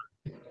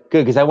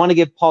 good because I want to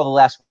give Paul the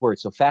last word.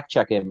 So fact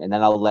check him, and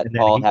then I'll let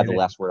Paul have the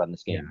last word on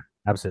this game. Yeah,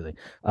 absolutely.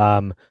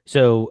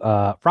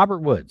 So Robert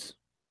Woods,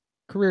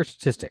 career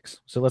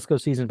statistics. So let's go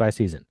season by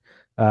season.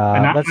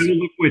 And I will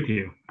look with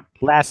you.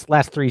 Last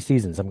 3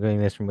 seasons. I'm getting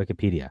this from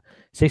Wikipedia.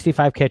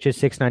 65 catches,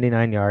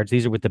 699 yards.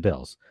 These are with the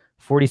Bills.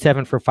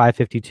 47 for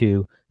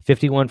 552.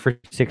 51 for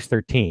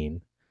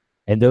 613,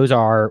 and those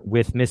are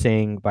with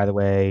missing, by the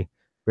way,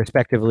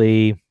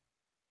 respectively,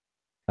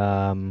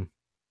 2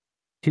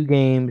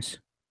 games,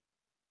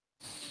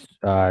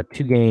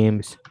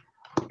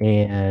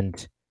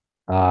 and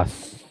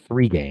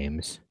 3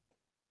 games.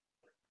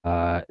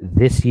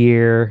 This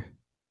year,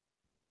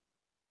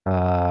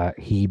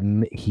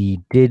 he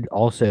did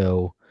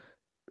also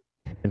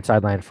been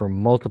sidelined for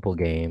multiple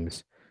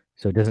games,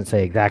 so it doesn't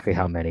say exactly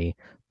how many,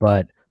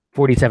 but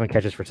 47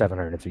 catches for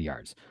 703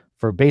 yards.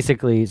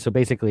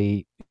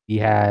 Basically, he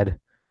had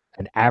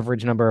an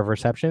average number of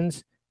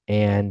receptions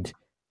and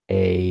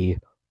a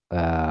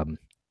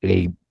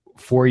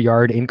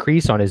 4-yard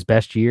increase on his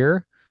best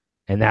year,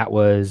 and that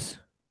was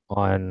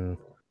on,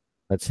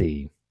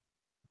 3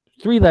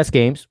 less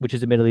games, which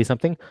is admittedly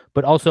something,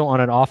 but also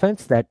on an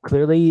offense that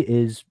clearly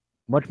is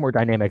much more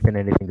dynamic than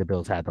anything the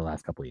Bills had the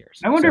last couple of years.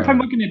 I wonder if I'm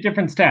looking at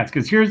different stats,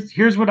 because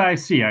here's what I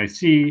see. I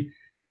see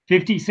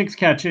 56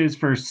 catches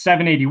for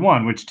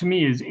 781, which to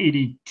me is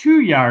 82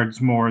 yards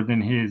more than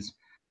his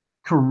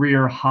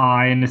career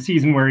high in the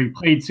season where he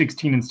played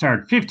 16 and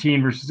started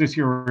 15 versus this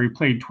year where he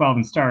played 12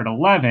 and started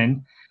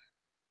 11.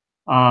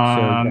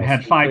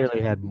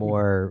 Clearly had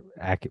more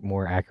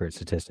accurate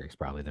statistics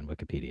probably than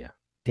Wikipedia.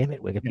 Damn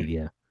it,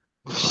 Wikipedia.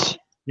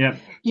 Yep.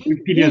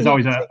 Wikipedia is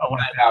always a I'll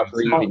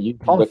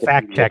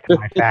fact check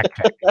my fact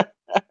check.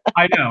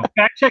 I know.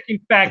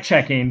 Fact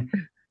checking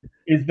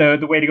is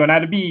the way to go. Now,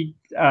 to be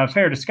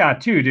fair to Scott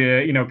too,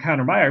 to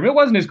counter my argument, it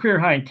wasn't his career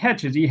high in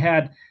catches. He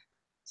had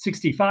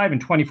 65 in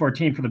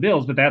 2014 for the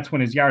Bills, but that's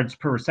when his yards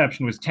per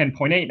reception was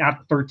 10.8,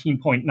 not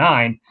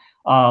 13.9,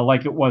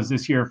 like it was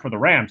this year for the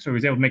Rams. So he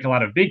was able to make a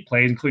lot of big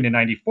plays, including a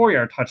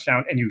 94-yard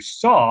touchdown. And you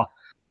saw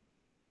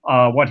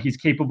what he's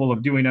capable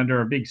of doing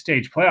under a big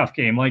stage playoff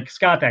game. Like,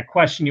 Scott, that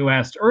question you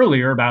asked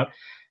earlier about,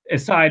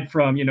 aside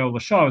from,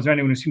 LeSean, is there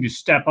anyone who seemed to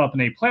step up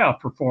in a playoff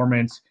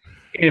performance?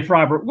 If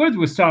Robert Woods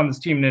was still on this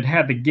team and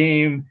had the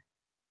game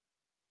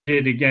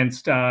did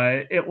against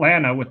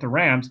Atlanta with the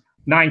Rams,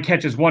 9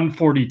 catches,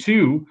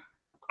 142,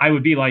 I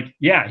would be like,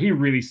 yeah, he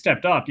really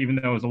stepped up, even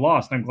though it was a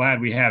loss. And I'm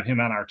glad we have him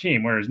on our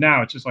team. Whereas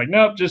now it's just like,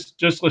 nope, just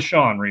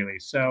LeSean, really.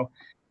 So,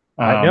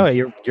 no,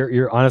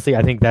 you're honestly,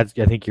 I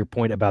think your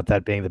point about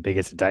that being the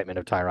biggest indictment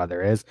of Tyrod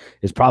there is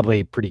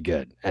probably pretty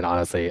good. And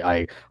honestly,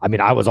 I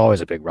mean, I was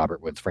always a big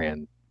Robert Woods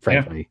fan,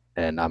 frankly,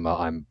 and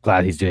I'm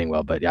glad he's doing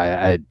well. But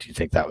yeah, I do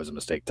think that was a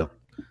mistake to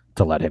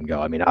let him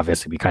go. I mean,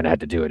 obviously we kind of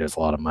had to do it. It was a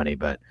lot of money,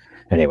 but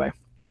anyway,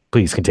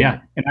 please continue. Yeah,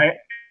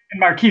 and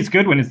Marquise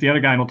Goodwin is the other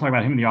guy, and we'll talk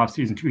about him in the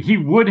offseason too. He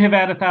would have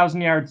had a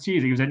 1,000-yard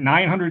season. He was at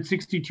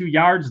 962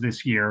 yards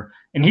this year,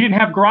 and he didn't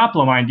have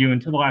Garoppolo, mind you,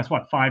 until the last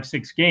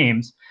 5-6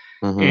 games.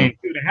 Mm-hmm. And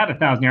he would have had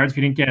 1,000 yards if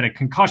he didn't get a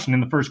concussion in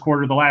the first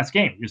quarter of the last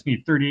game. You just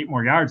need 38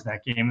 more yards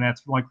that game, and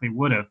that's likely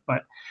would have.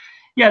 But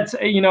yeah, it's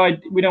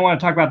we don't want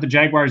to talk about the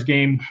Jaguars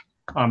game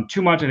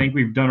too much. I think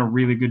we've done a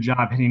really good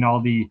job hitting all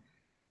the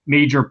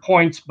major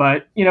points,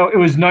 but it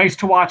was nice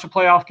to watch a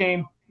playoff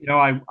game.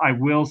 I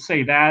will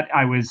say that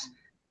I was,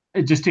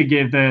 just to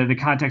give the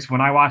context,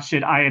 when I watched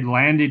it, I had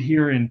landed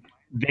here in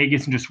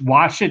Vegas and just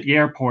watched at the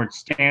airport,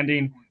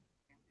 standing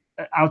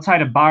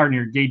outside a bar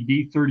near gate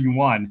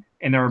D31,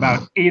 and there were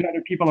about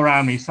 800 people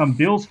around me, some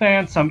Bills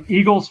fans, some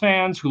Eagles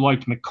fans who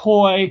liked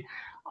McCoy.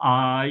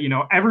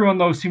 Everyone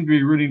though seemed to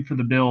be rooting for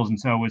the Bills, and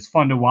so it was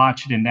fun to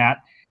watch it in that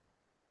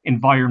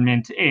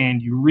environment.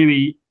 And you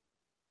really,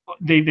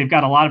 they've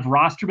got a lot of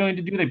roster building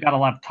to do. They've got a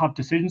lot of tough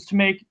decisions to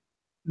make.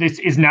 This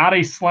is not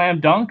a slam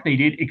dunk. They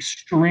did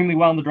extremely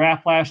well in the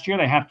draft last year.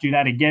 They have to do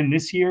that again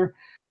this year,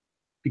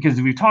 because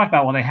we've talked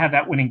about, well, they have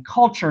that winning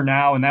culture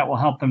now, and that will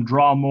help them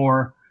draw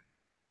more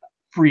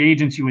free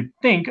agents, you would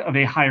think, of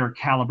a higher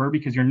caliber,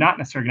 because you're not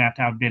necessarily going to have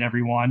to outbid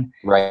everyone.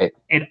 Right.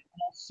 And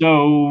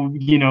also,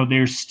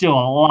 there's still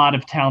a lot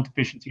of talent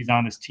deficiencies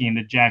on this team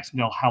that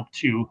Jacksonville helped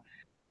to.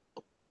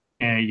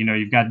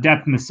 You've got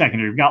depth in the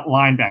secondary, you've got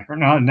linebacker,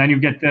 and then you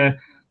get the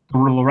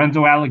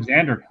Lorenzo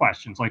Alexander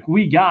questions. Like,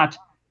 we got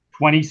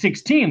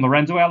 2016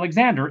 Lorenzo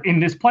Alexander in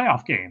this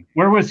playoff game.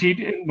 Where was he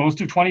in most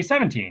of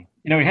 2017?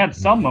 He had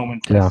some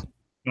moments,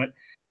 but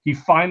he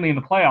finally in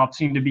the playoffs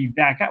seemed to be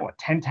back at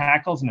 10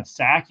 tackles and a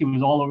sack. He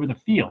was all over the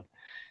field.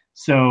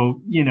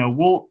 So,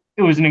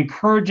 it was an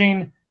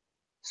encouraging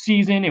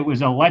season. It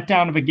was a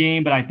letdown of a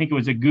game, but I think it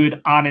was a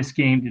good, honest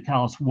game to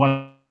tell us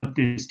what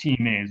this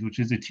team is, which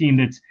is a team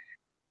that's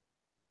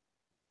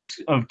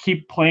of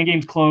keep playing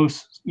games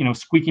close,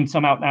 squeaking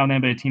some out now and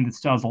then, but a team that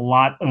still has a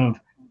lot of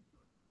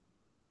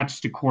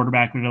just a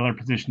quarterback and other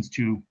positions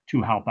to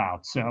help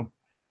out. So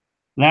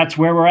that's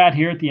where we're at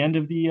here at the end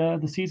of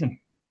the season.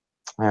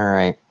 All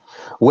right.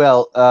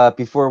 Well,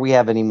 before we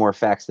have any more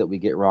facts that we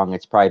get wrong,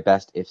 it's probably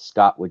best if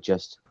Scott would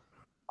just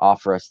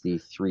offer us the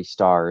 3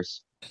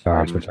 stars.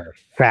 Stars, which are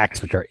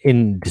facts, which are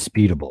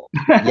indisputable.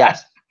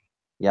 Yes.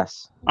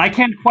 Yes. I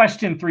can't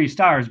question 3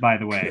 stars, by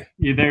the way.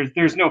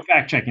 There's no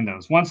fact checking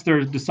those. Once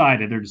they're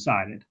decided, they're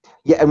decided.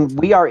 Yeah, and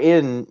we are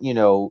in,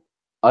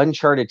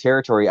 uncharted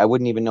territory. I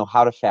wouldn't even know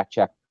how to fact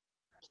check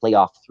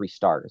playoff 3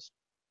 stars,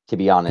 to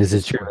be honest. This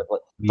is true.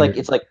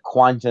 It's like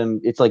quantum.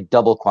 It's like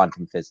double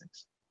quantum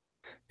physics.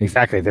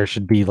 Exactly. There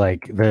should be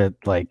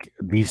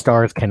these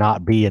stars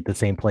cannot be at the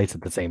same place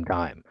at the same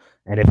time.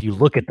 And if you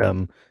look at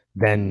them,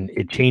 then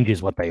it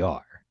changes what they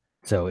are.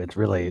 So it's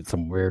really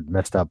some weird,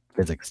 messed up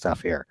physics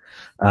stuff here.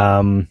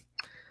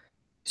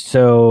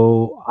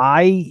 So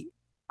I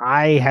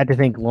had to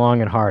think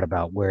long and hard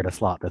about where to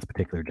slot this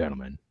particular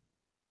gentleman.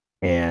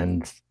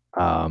 And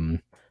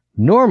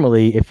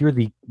normally, if you're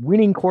the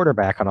winning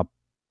quarterback in a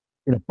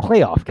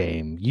playoff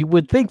game, you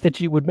would think that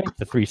you would make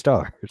the 3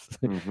 stars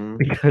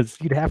because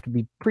you'd have to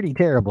be pretty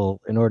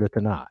terrible in order to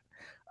not.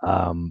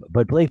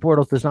 But Blake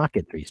Bortles does not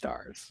get 3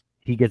 stars.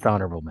 He gets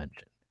honorable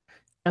mention.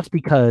 That's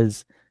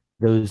because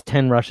those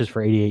 10 rushes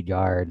for 88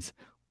 yards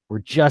were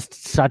just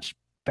such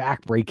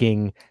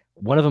backbreaking.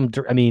 One of them,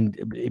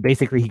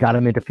 basically he got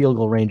him into field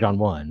goal range on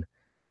one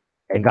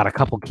and got a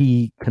couple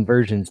key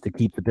conversions to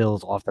keep the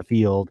Bills off the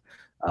field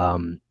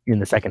in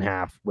the second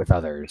half with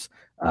others.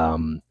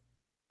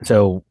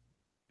 So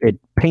it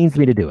pains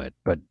me to do it,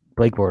 but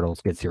Blake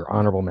Bortles gets your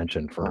honorable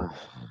mention for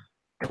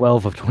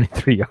 12 of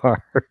 23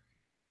 yards.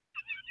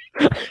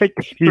 I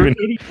can't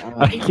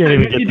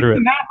even get through it.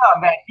 The math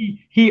on that,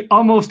 he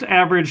almost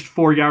averaged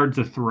 4 yards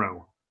a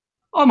throw.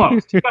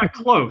 Almost. He got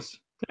close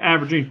to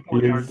averaging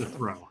 4 yards a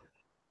throw.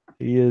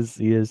 He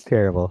is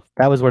terrible.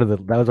 That was one of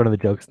the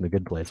jokes in The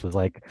Good Place. Was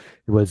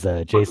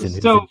Jason,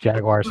 who's a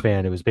Jaguars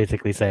fan, who was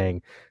basically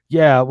saying,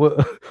 "Yeah,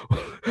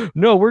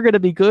 no, we're gonna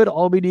be good.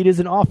 All we need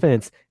is an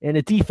offense and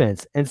a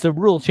defense and some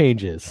rule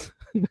changes."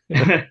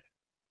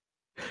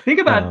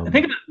 Think about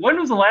when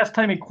was the last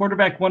time a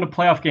quarterback won a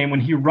playoff game when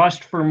he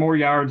rushed for more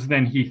yards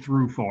than he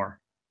threw for?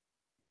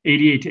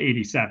 88 to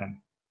 87.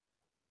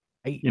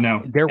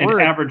 and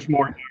averaged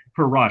more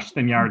per rush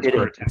than yards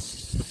per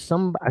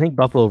attempt. I think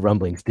Buffalo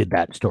Rumblings did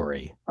that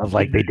story of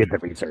like they did the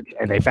research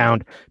and they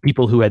found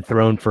people who had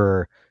thrown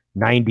for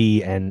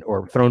 90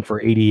 or thrown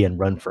for 80 and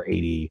run for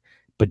 80,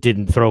 but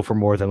didn't throw for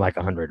more than like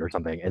 100 or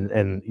something.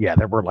 And yeah,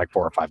 there were like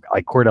 4 or 5.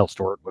 Like Cordell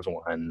Stewart was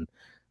one.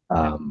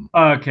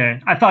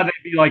 Okay, I thought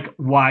they'd be like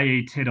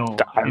Y.A. Tittle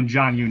and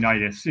John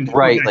Unitas, and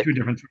right? Like 2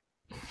 different.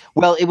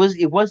 Well, it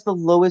was the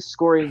lowest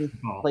scoring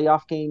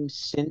playoff game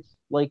since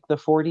like the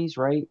 40s,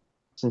 right?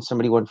 Since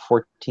somebody won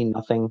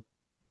 14-0.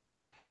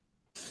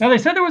 Now they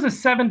said there was a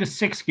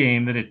 7-6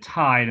 game that it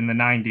tied in the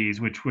 90s,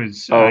 which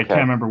was I can't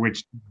remember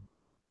which.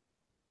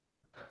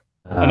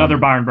 Another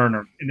barn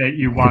burner that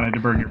you wanted to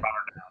burn your barn down.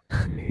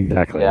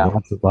 Exactly. Yeah.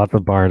 Lots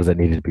of barns that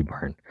needed to be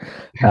burned.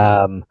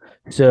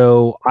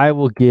 So I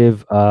will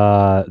give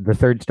the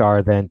 3rd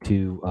star then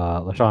to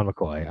LaShawn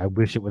McCoy. I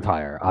wish it was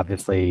higher.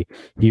 Obviously,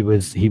 he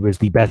was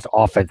the best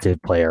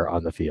offensive player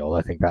on the field.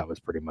 I think that was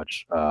pretty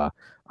much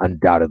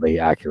undoubtedly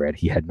accurate.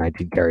 He had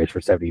 19 carries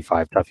for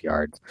 75 tough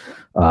yards,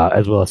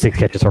 as well as 6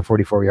 catches for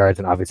 44 yards,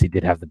 and obviously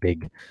did have the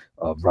big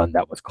run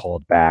that was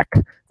called back.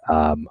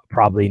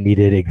 Probably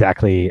needed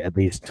exactly at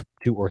least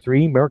 2 or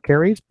 3 more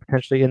carries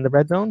potentially in the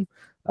red zone.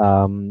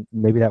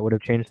 Maybe that would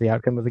have changed the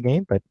outcome of the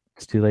game, but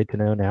it's too late to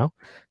know now.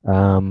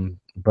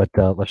 But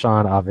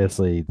LaShawn,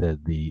 obviously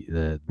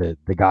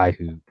the guy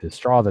the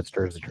straw that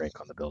stirs the drink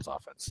on the Bills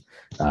offense,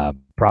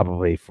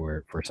 probably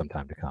for some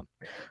time to come.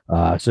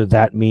 So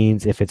that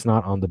means if it's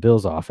not on the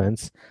Bills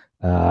offense,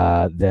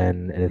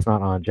 then and it's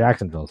not on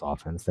Jacksonville's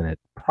offense, then it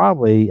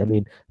probably,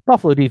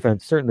 Buffalo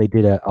defense certainly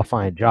did a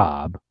fine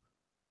job.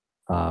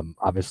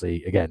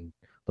 Obviously, again,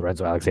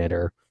 Lorenzo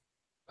Alexander,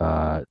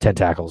 10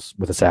 tackles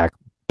with a sack,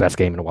 best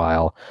game in a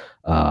while.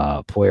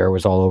 Poyer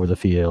was all over the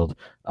field.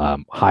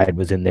 Hyde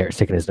was in there,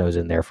 sticking his nose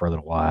in there for a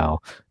little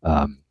while.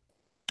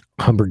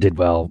 Humber did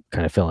well,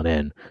 kind of filling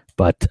in.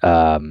 But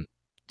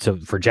so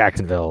for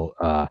Jacksonville,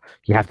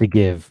 you have to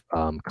give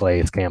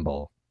Calais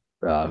Campbell,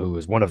 who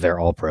was one of their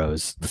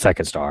All-Pros, the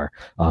 2nd star.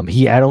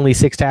 He had only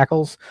 6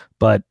 tackles,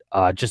 but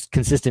just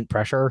consistent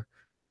pressure,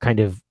 kind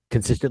of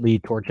consistently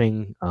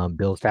torching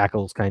Bills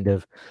tackles, kind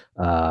of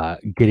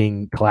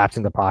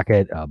collapsing the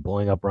pocket,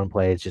 blowing up run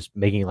plays, just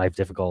making life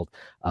difficult.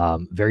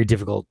 Very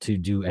difficult to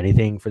do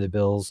anything for the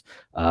Bills.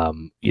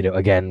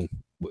 Again,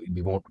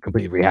 we won't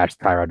completely rehash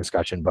the Tyrod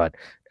discussion, but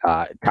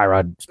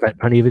Tyrod spent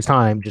plenty of his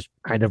time just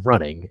kind of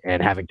running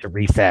and having to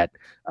reset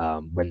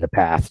when the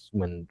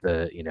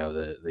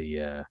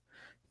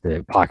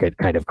pocket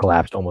kind of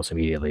collapsed almost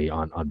immediately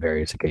on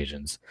various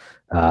occasions.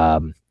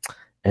 And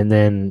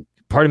then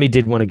part of me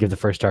did want to give the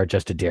 1st star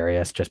just to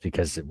Darius, just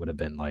because it would have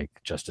been like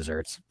just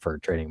desserts for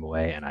trading him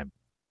away, and I'm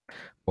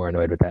more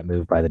annoyed with that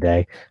move by the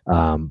day.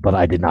 But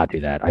I did not do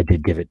that. I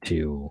did give it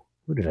to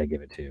who did I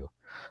give it to?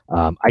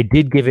 I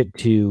did give it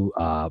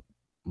to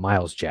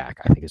Miles Jack,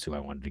 I think is who I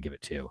wanted to give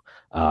it to,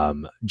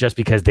 just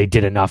because they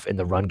did enough in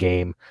the run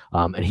game,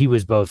 and he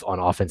was both on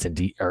offense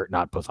and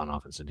not both on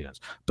offense and defense,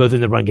 both in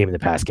the run game and the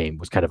pass game,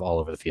 was kind of all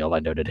over the field. I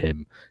noted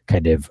him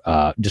kind of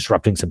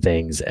disrupting some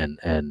things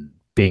and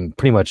being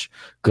pretty much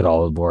good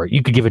all over the board.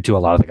 You could give it to a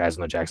lot of the guys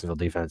on the Jacksonville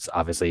defense.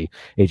 Obviously,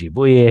 A.J.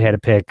 Bouye had a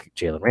pick.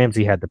 Jalen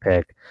Ramsey had the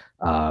pick.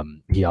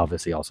 He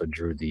obviously also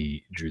drew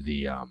the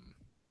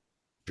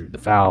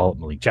foul.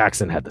 Malik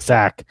Jackson had the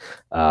sack.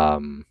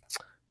 Telvin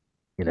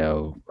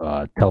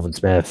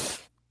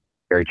Smith,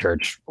 Gary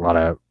Church.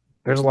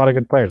 There's a lot of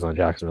good players on the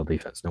Jacksonville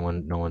defense. No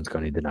one's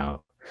going to deny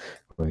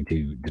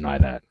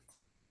that.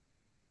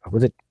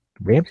 Was it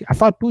Ramsey? I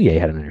thought Bouye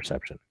had an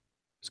interception.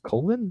 Was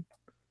Colvin?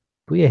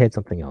 Bouye had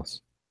something else.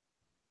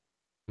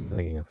 I'm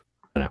thinking of.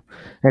 I don't know.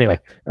 Anyway,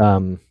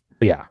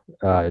 but yeah,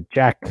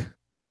 Jack,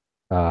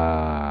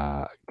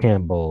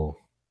 Campbell,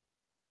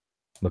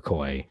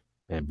 McCoy,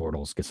 and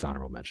Bortles gets the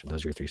honorable mention.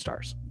 Those are your 3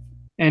 stars.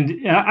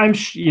 And I'm,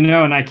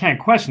 and I can't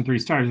question 3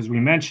 stars as we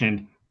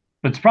mentioned,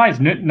 but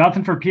surprised,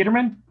 nothing for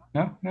Peterman.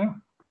 No.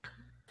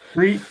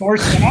 4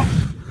 snaps.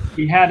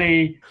 He had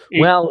a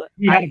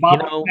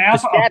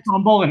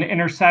fumble, and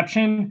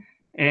interception.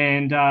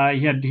 And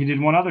he did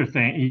one other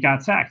thing. He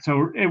got sacked.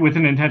 So with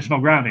an intentional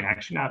grounding,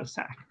 actually, not a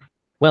sack.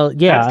 Well,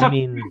 yeah,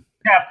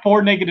 have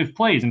 4 negative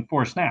plays in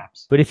 4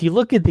 snaps. But if you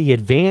look at the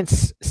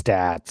advanced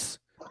stats,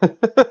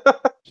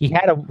 he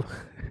had a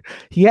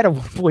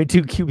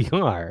 1.2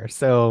 QBR.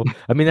 So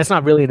that's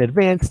not really an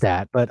advanced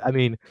stat, but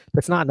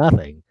that's not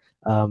nothing.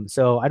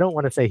 So I don't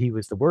want to say he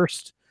was the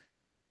worst.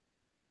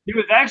 He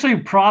was actually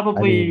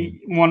probably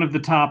one of the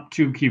top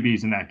 2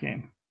 QBs in that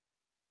game.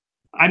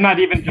 I'm not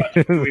even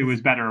judging who he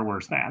was better or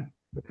worse than.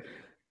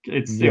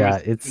 It's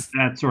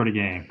that sort of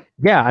game.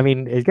 Yeah,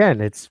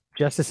 again, it's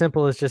just as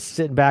simple as just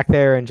sitting back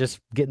there and just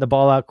getting the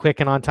ball out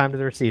quick and on time to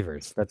the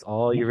receivers. That's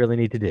all you really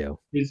need to do.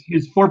 His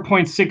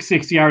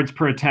 4.66 yards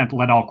per attempt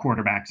led all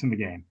quarterbacks in the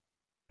game.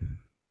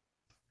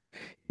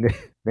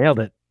 Nailed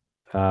it.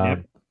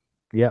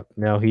 Yep.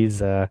 No, he's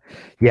that's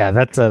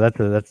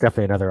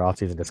definitely another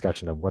offseason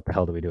discussion of what the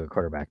hell do we do at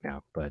quarterback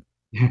now, but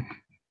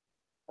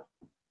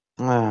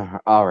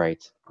all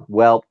right.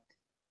 Well,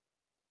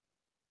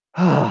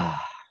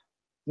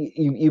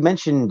 you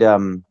mentioned I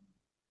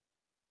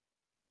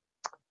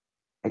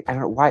don't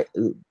know why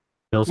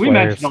Bills We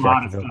players, mentioned a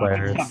lot of Jacksonville stuff.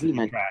 It's players, stuff we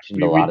that we trash.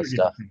 mentioned a lot of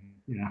stuff.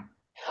 Yeah.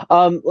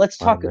 Let's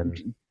talk.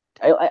 linemen.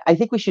 I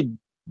think we should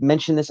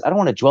mention this. I don't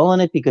want to dwell on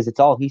it because it's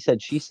all he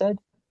said, she said.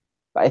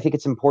 But I think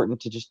it's important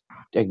to just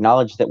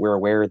acknowledge that we're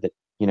aware that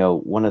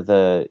one of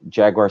the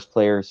Jaguars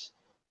players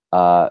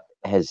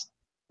has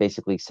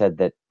basically said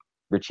that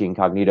Richie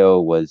Incognito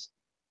was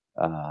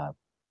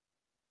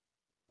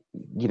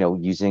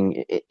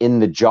using in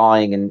the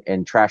jawing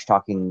and trash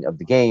talking of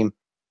the game,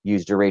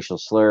 used a racial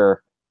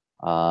slur.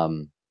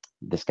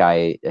 This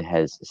guy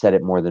has said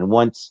it more than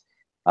once.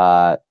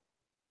 I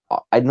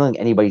don't think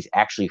anybody's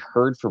actually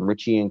heard from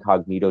Richie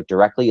Incognito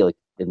directly, like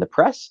in the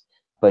press,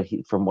 but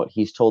from what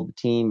he's told the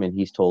team and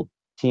he's told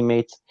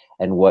teammates,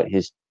 and what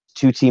his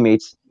two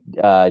teammates,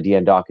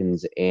 Deion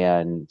Dawkins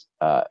and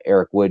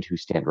Eric Wood, who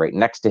stand right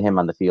next to him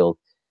on the field,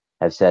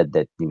 have said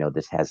that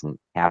this hasn't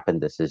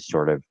happened. This is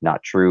sort of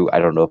not true. I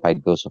don't know if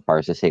I'd go so far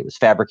as to say it was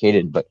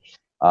fabricated, but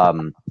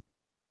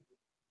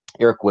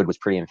Eric Wood was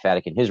pretty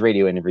emphatic in his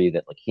radio interview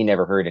that he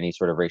never heard any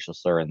sort of racial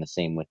slur. And the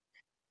same with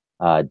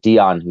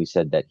Deion, who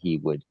said that he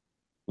would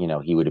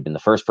have been the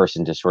first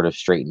person to sort of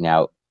straighten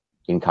out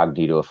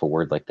Incognito if a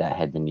word like that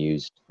had been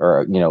used,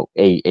 or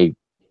a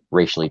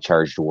racially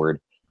charged word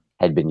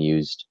had been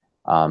used.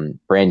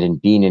 Brandon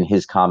Beane, in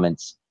his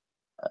comments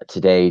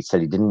today,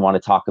 said he didn't want to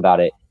talk about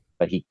it,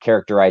 but he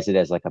characterized it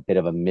as a bit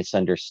of a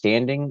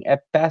misunderstanding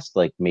at best.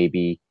 Like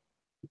maybe,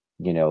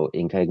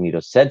 Incognito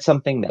said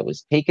something that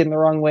was taken the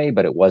wrong way,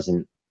 but it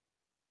wasn't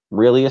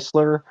really a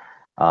slur.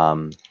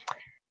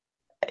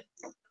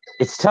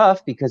 It's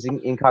tough because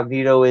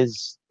Incognito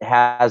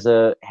has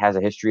a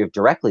history of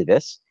directly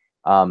this,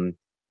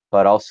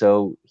 but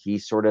also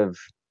he's sort of,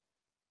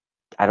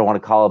 I don't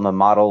want to call him a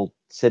model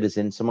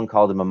citizen. Someone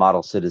called him a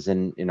model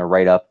citizen in a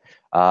write-up.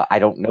 I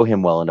don't know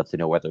him well enough to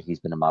know whether he's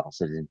been a model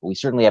citizen, but we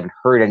certainly haven't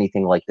heard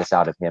anything like this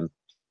out of him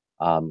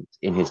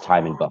in his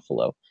time in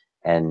Buffalo.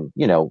 And,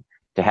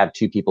 to have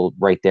two people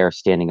right there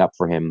standing up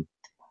for him,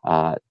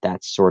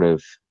 that's sort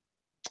of,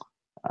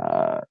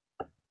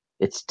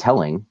 it's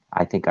telling,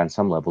 I think, on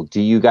some level.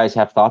 Do you guys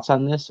have thoughts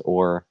on this,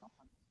 or?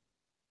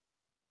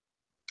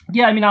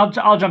 Yeah, I mean,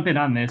 I'll jump in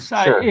on this.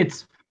 Sure.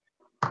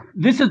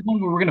 This is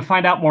one where we're going to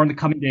find out more in the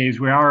coming days.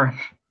 We are,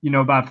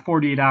 about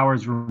 48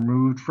 hours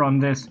removed from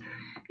this,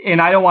 and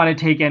I don't want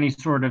to take any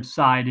sort of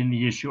side in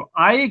the issue.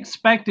 I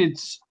expect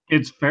it's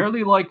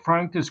fairly like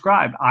Frank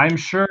described. I'm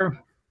sure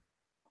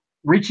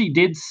Richie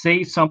did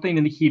say something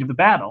in the heat of the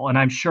battle, and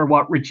I'm sure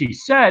what Richie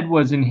said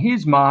was in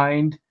his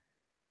mind.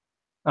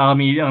 Let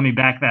me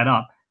back that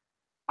up.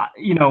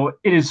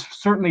 It is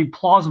certainly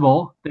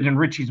plausible that in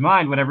Richie's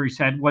mind, whatever he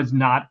said was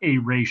not a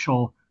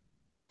racial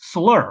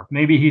slur.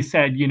 Maybe he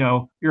said,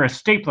 you're a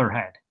stapler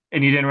head,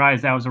 and he didn't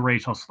realize that was a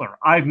racial slur.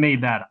 I've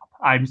made that up.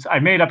 I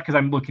made up because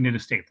I'm looking at a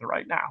stapler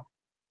right now.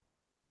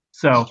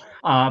 So,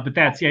 but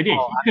that's the idea.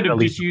 He could have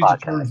just used the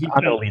term. I'm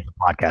going to leave the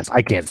podcast.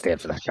 I can't stand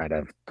for that kind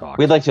of talk.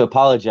 We'd like to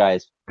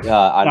apologize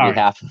on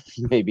behalf of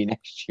maybe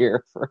next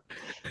year for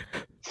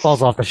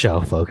falls off the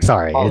show, folks.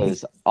 Sorry,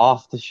 falls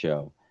off the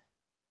show.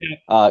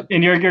 Yeah.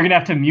 And you're gonna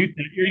have to mute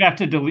that. You're gonna have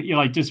to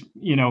delete. Just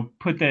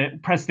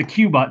press the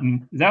Q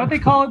button. Is that what they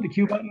call it? The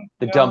Q button.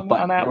 The dump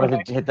button.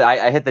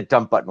 I hit the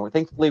dump button.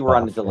 Thankfully, we're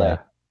on the delay.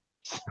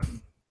 Yeah.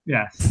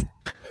 Yes.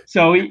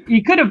 So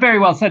he could have very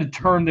well said a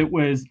term that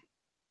was,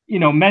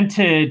 meant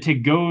to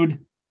goad.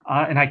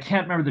 And I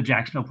can't remember the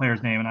Jacksonville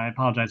player's name, and I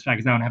apologize for that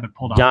because I don't have it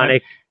pulled up.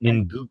 Yannick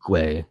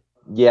Ngakoue.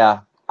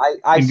 Yeah.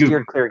 I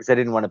steered clear because I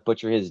didn't want to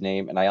butcher his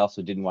name, and I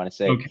also didn't want to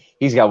say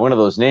he's got one of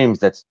those names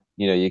that's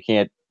you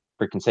can't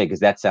freaking say because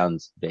that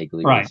sounds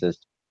vaguely racist.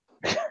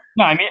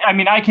 No, I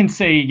mean, I can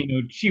say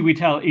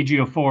Chiwetel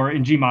Ejiofor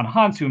and Jimon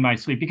Hansu in my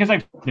sleep because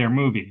I've seen their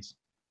movies,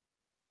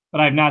 but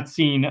I've not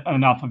seen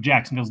enough of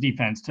Jacksonville's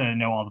defense to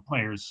know all the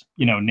players'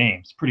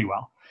 names pretty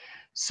well.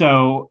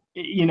 So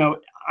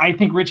I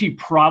think Richie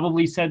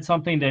probably said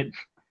something that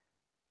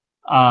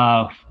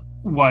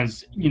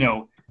was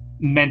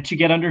meant to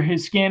get under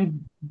his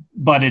skin,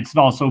 but it's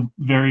also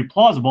very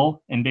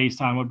plausible, and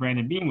based on what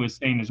Brandon Beane was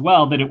saying as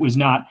well, that it was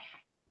not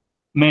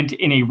meant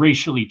in a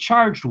racially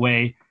charged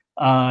way.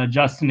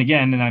 Justin,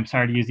 again, and I'm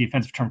sorry to use the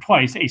offensive term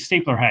twice, a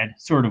stapler head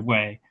sort of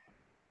way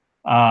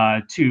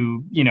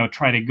to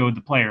try to goad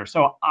the player.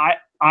 So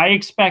I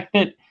expect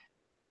that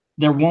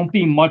there won't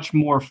be much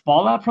more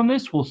fallout from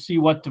this. We'll see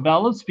what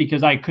develops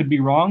because I could be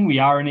wrong. We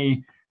are in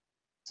a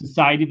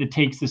society that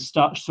takes this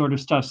sort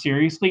of stuff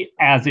seriously,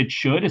 as it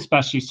should,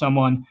 especially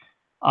someone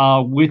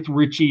with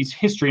Richie's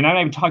history. And I'm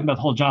not even talking about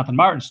the whole Jonathan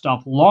Martin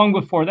stuff. Long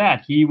before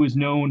that, he was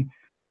known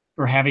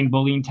for having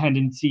bullying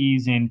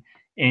tendencies and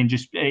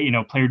just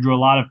player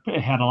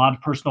had a lot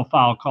of personal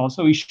foul calls.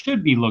 So he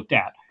should be looked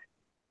at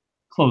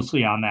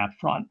closely on that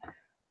front.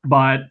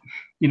 But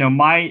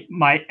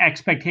my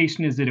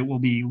expectation is that it will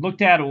be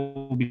looked at. It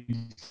will be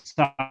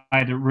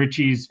decided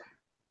Richie's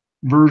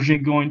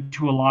version going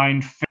to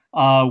align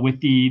with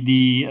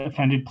the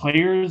offended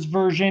player's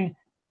version,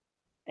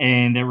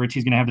 and that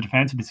Richie's going to have the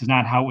defense. This is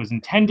not how it was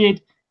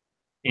intended.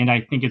 and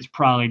I think it's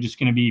probably just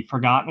going to be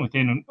forgotten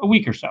within a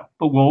week or so.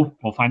 But we'll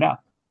find out.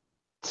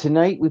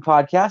 Tonight we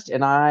podcast,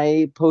 and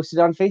I posted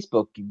on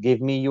Facebook.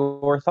 Give me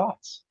your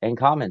thoughts and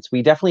comments.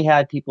 We definitely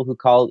had people who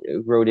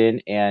wrote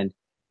in, and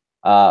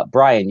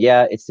Brian,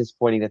 yeah, it's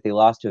disappointing that they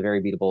lost to a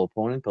very beatable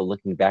opponent, but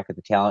looking back at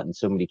the talent in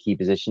so many key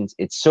positions,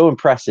 it's so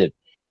impressive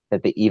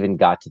that they even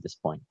got to this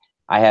point.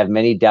 I have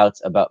many doubts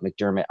about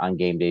McDermott on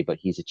game day, but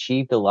he's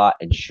achieved a lot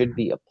and should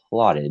be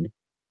applauded.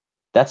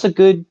 That's a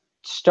good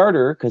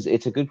starter, because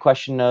it's a good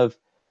question of,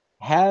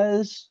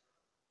 has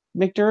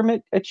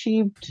McDermott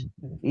achieved?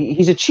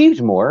 He's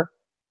achieved more,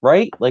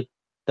 right? Like,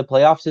 the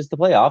playoffs is the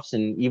playoffs,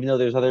 and even though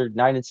there's other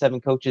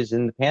 9-7 coaches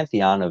in the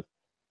pantheon of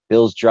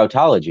Bill's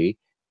droughtology,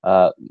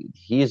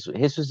 his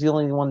was the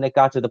only one that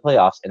got to the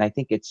playoffs, and I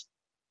think it's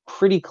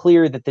pretty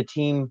clear that the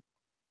team,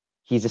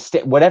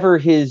 whatever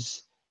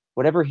his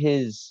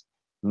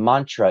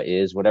mantra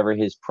is, whatever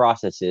his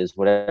process is,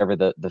 whatever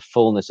the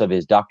fullness of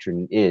his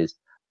doctrine is,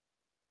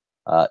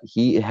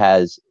 he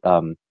has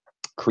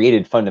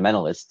created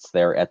fundamentalists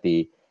there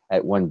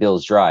at One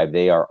Bills Drive.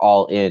 They are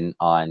all in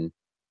on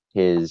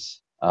his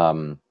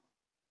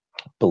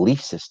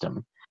belief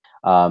system.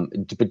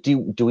 But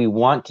do we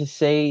want to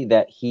say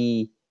that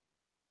he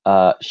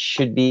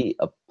should be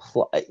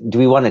do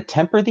we want to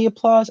temper the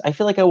applause? I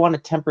feel like I want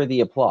to temper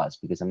the applause,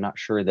 because I'm not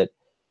sure that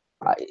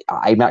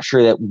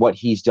what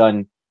he's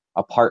done,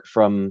 apart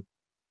from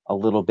a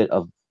little bit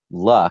of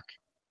luck,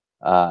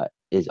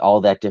 is all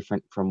that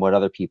different from what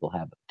other people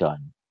have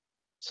done.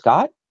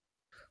 Scott?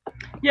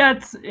 Yeah,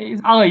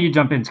 I'll let you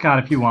jump in,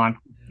 Scott, if you want.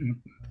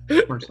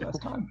 First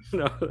last time.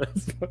 No,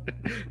 that's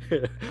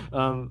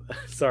fine.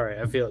 Sorry,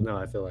 I feel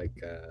like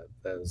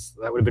that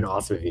would have been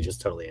awesome if you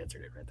just totally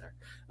answered it right there.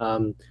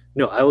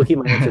 No, I will keep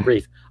my answer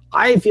brief.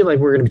 I feel like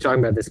we're going to be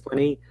talking about this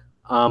plenty.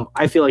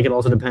 I feel like it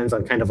also depends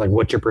on kind of like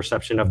what your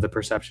perception of the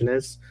perception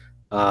is,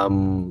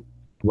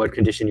 what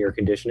condition your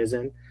condition is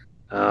in,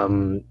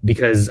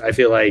 because I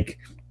feel like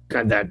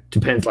kind of that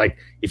depends. Like,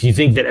 if you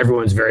think that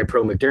everyone's very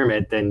pro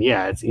McDermott, then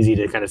yeah, it's easy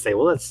to kind of say,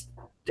 well, let's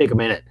take a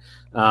minute.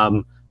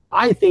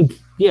 I think,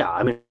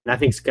 I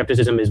think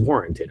skepticism is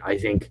warranted. I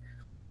think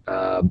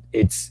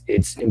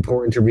it's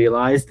important to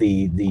realize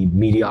the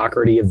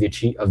mediocrity of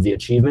the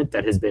achievement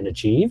that has been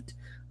achieved,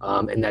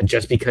 and that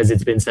just because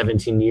it's been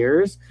 17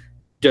 years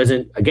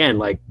doesn't, again,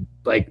 like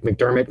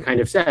McDermott kind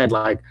of said,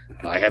 like,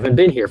 I haven't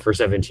been here for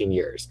 17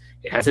 years.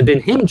 It hasn't been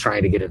him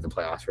trying to get into the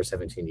playoffs for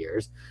 17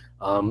 years.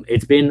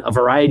 It's been a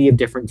variety of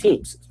different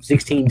teams,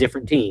 16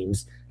 different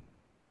teams,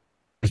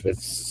 with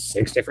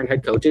 6 different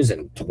head coaches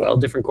and 12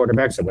 different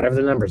quarterbacks, and whatever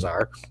the numbers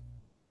are,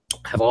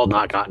 have all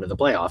not gotten to the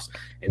playoffs.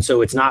 And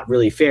so it's not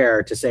really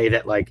fair to say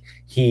that, like,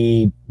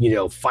 he,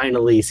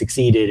 finally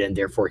succeeded and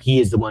therefore he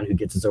is the one who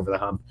gets us over the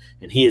hump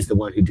and he is the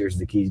one who deserves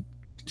the key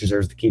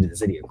to the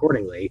city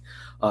accordingly.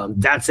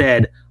 That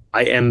said,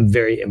 I am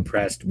very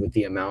impressed with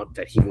the amount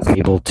that he was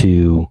able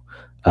to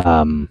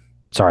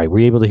sorry, were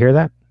you able to hear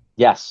that?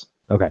 Yes.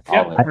 Okay.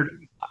 Yeah,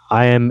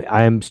 I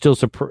am still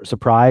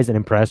surprised and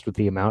impressed with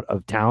the amount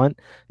of talent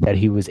that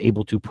he was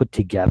able to put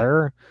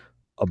together,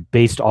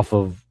 based off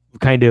of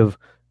kind of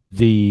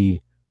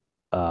the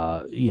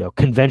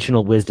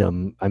conventional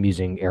wisdom. I'm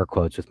using air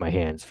quotes with my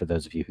hands for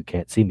those of you who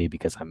can't see me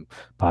because I'm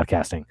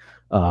podcasting.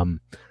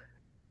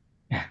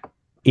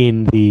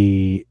 In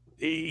the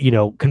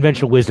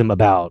conventional wisdom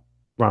about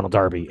Ronald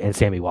Darby and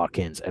Sammy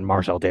Watkins and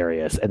Marcel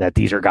Darius, and that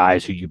these are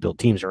guys who you build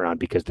teams around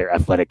because they're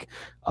athletic,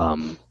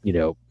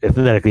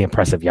 athletically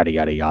impressive, yada,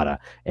 yada, yada.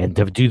 And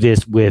to do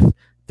this with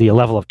the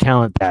level of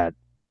talent that,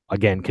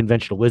 again,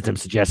 conventional wisdom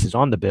suggests is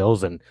on the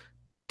Bills and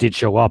did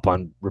show up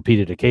on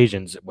repeated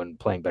occasions when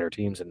playing better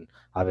teams, and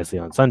obviously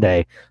on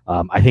Sunday,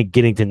 I think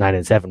getting to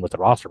 9-7 with the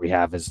roster we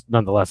have is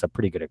nonetheless a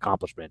pretty good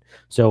accomplishment.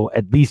 So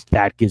at least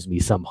that gives me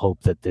some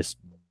hope that this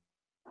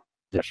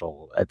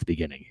special at the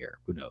beginning here.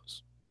 Who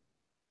knows?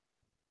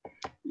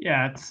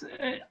 Yeah,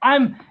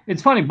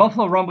 it's funny.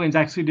 Buffalo Rumblings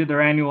actually did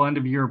their annual end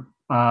of year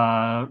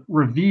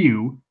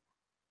review,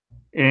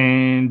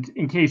 and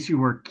in case you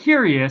were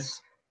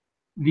curious,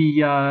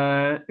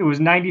 it was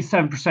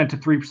 97% to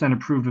 3%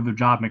 approved of the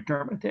job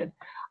McDermott did.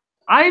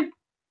 I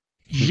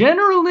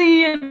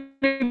generally in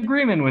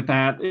agreement with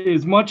that.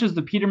 As much as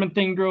the Peterman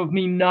thing drove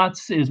me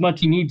nuts, as much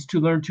he needs to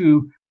learn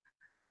to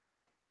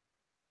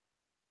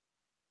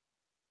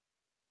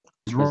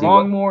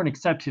wrong more and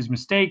accept his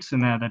mistakes,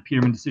 and that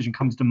Peterman decision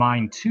comes to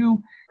mind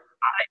too.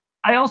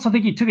 I also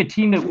think he took a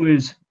team that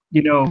was,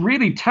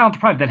 really talent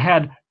deprived, that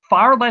had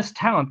far less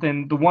talent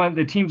than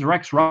the teams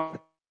Rex Ryan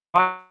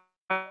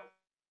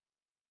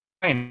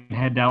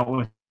had dealt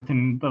with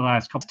in the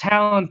last couple.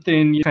 Talent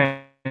than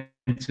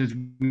as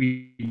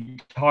we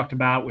talked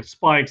about with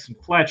Spikes and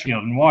Fletcher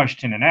and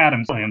Washington and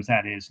Adams, Williams,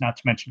 that is, not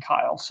to mention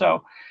Kyle.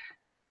 So,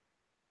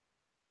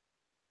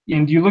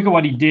 and you look at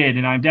what he did,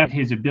 and I'm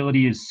definitely his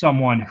ability as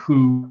someone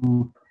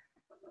who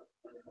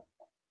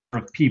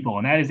with people,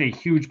 and that is a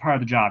huge part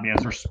of the job. He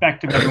has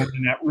respect of everyone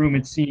in that room,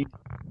 it seems,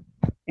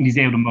 and he's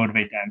able to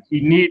motivate them. He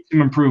needs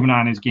some improvement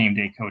on his game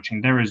day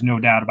coaching. There is no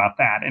doubt about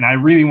that. And I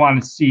really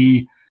want to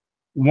see,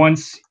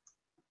 once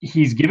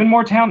he's given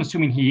more talent,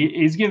 assuming he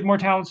is given more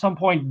talent at some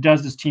point,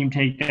 does this team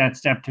take that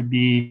step to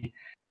be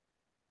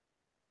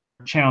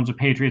challenge the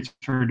Patriots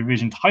for a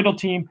division title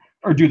team,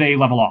 or do they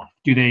level off?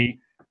 Do they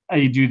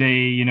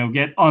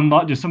get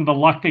unlucky? Does some of the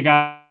luck they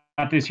got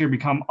this year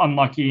become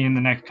unlucky in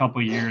the next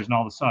couple of years, and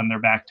all of a sudden they're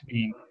back to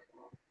being?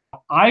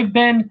 I've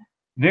been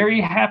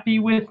very happy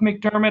with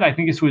McDermott. I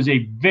think this was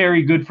a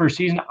very good first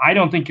season. I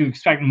don't think you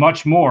expect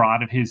much more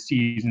out of his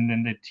season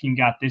than the team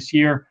got this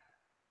year.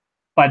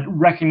 But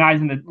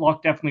recognizing that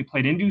luck definitely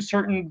played into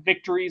certain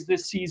victories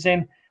this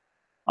season,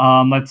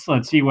 let's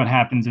see what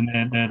happens in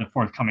the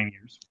forthcoming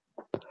years.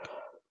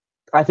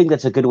 I think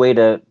that's a good way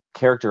to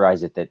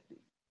characterize it. That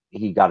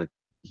he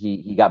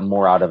got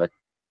more out of a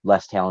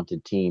less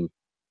talented team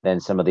than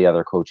some of the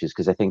other coaches.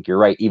 Because I think you're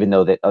right. Even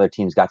though that other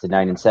teams got to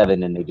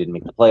 9-7 and they didn't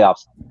make the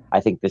playoffs, I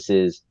think this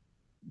is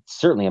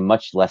certainly a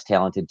much less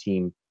talented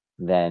team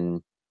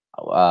than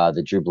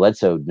the Drew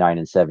Bledsoe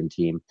 9-7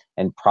 team,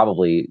 and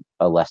probably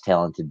a less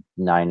talented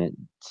 9-7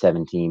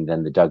 team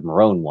than the Doug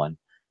Marrone one.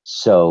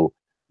 So,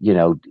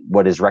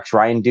 what does Rex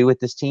Ryan do with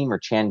this team, or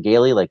Chan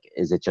Gailey? Like,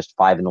 is it just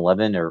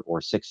 5-11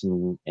 or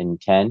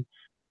 6-10?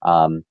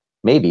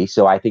 Maybe.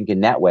 So I think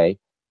in that way,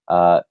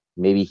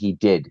 maybe he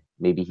did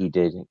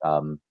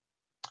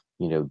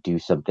do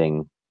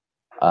something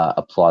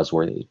applause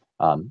worthy.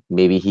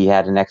 Maybe he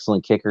had an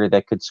excellent kicker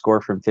that could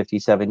score from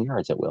 57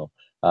 yards at will.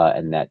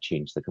 And that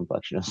changed the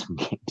complexion of some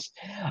games.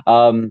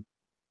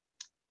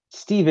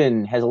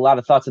 Steven has a lot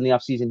of thoughts on the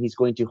offseason. He's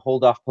going to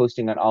hold off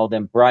posting on all of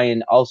them.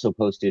 Brian also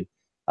posted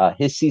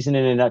his season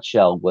in a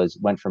nutshell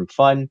went from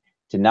fun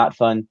to not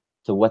fun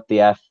to what the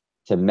F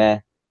to meh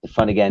to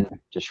fun again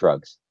to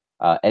shrugs.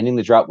 Ending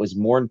the drought was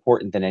more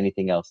important than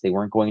anything else. They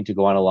weren't going to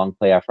go on a long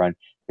playoff run.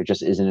 There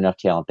just isn't enough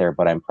talent there,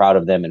 but I'm proud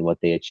of them and what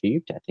they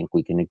achieved. I think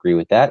we can agree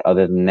with that.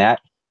 Other than that,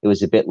 it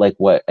was a bit like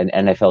what an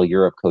NFL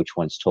Europe coach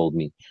once told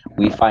me.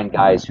 We find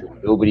guys who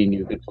nobody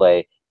knew could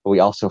play, but we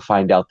also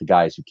find out the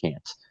guys who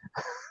can't.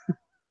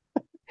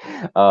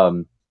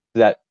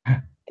 That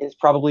is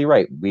probably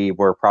right. We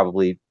were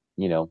probably,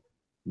 had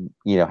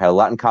a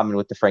lot in common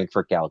with the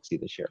Frankfurt Galaxy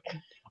this year.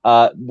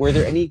 Were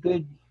there any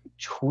good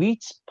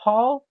tweets,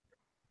 Paul?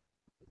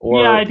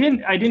 Yeah, I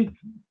didn't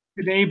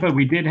today, but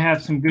we did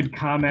have some good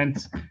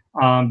comments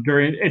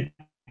during it.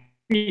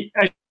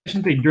 I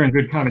shouldn't say during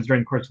good comments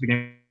during the course of the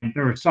game.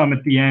 There were some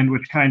at the end,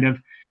 which kind of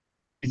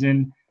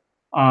season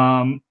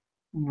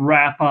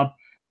wrap up.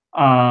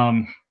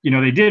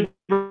 They did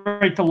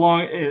break the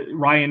long.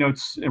 Ryan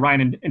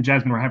and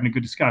Jasmine were having a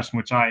good discussion,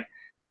 which I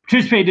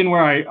participated in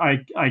where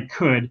I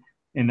could,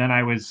 and then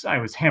I was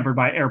hampered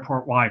by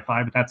airport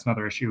Wi-Fi, but that's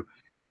another issue.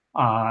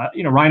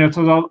 Ryan Oates,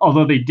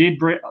 although they did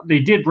break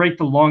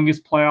the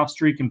longest playoff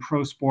streak in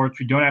pro sports.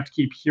 We don't have to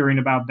keep hearing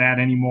about that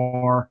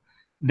anymore.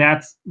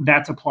 That's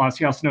a plus.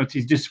 He also notes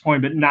he's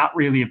disappointed, but not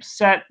really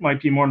upset.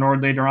 Might be more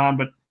annoyed later on,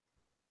 but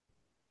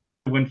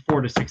win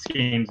 4 to 6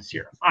 games this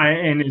year.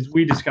 And as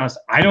we discussed,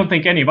 I don't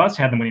think any of us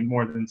had them winning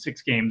more than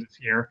 6 games this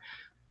year.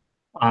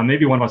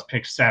 Maybe one of us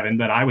picked 7,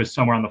 but I was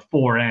somewhere on the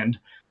 4 end.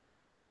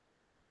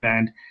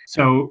 And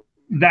so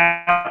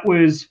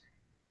that's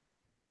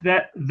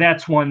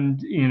one.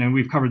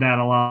 We've covered that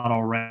a lot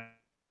already,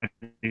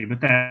 but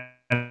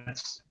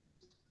that's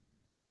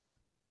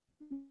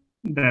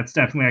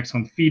definitely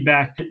excellent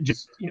feedback.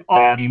 Just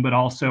but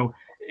also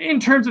in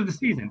terms of the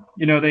season,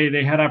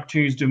 they had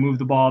opportunities to move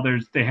the ball.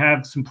 They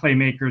have some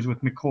playmakers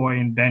with McCoy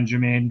and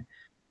Benjamin,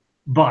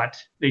 but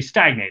they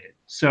stagnated.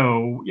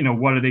 So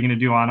what are they going to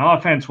do on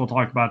offense? We'll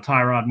talk about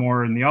Tyrod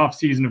more in the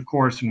offseason, of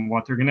course, and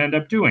what they're going to end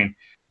up doing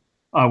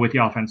with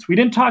the offense. We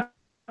didn't talk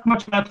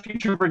much about the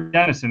future for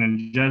Dennison,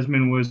 and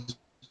Jasmine was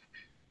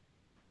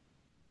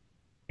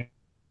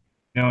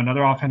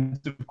another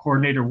offensive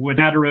coordinator. Would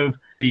matter of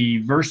the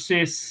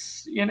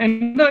versus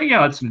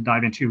let's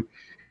dive into,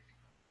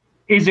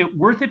 is it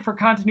worth it for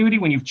continuity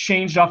when you've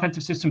changed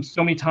offensive systems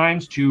so many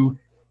times to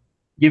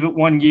give it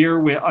 1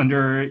 year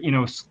under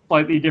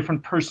slightly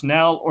different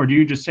personnel, or do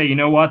you just say,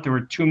 there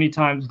were too many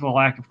times with a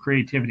lack of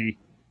creativity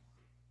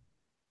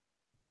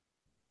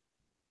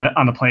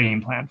on the play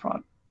game plan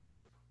front?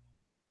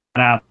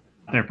 Out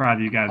there,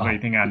 probably you guys. What do you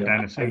think on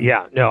Dennison?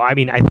 Yeah, no, I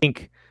mean, I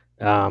think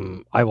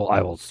I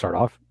will start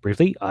off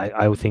briefly.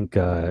 I would think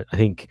I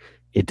think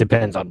it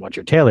depends on what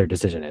your Taylor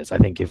decision is. I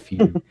think if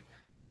you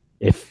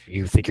if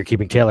you think you're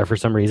keeping Taylor for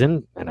some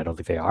reason, and I don't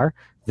think they are,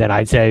 then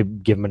I'd say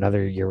give him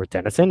another year with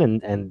Dennison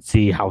and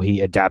see how he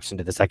adapts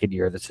into the second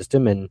year of the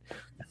system. And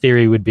the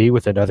theory would be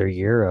with another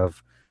year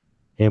of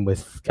him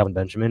with Kelvin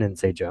Benjamin and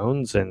Zay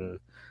Jones and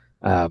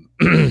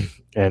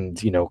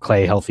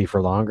Clay healthy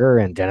for longer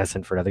and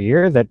Dennison for another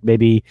year, that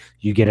maybe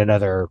you get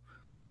another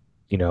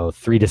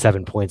 3 to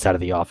 7 points out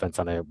of the offense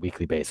on a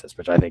weekly basis,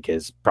 which I think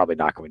is probably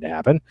not going to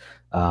happen.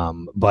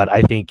 But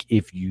I think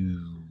if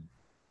you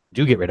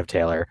do get rid of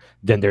Taylor,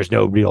 then there's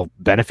no real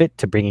benefit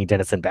to bringing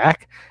Dennison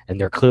back, and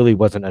there clearly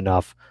wasn't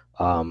enough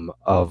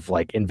of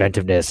like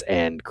inventiveness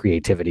and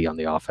creativity on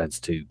the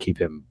offense to keep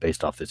him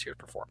based off this year's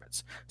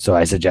performance. So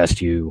I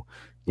suggest if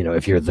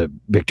you're the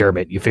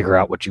McDermott, you figure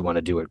out what you want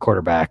to do at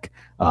quarterback,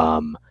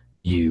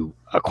 you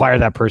acquire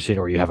that person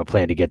or you have a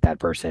plan to get that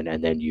person,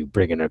 and then you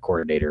bring in a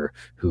coordinator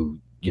who,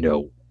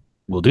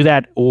 will do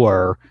that.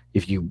 Or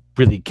if you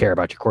really care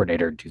about your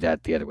coordinator, do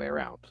that the other way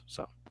around.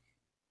 So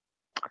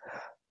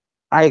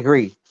I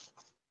agree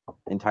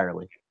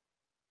entirely.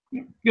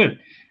 Good.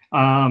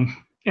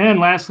 And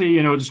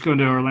lastly, just going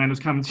to Orlando's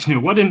comments,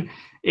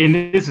 and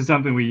this is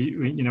something we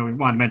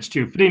want to mention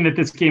too. Fitting that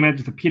this game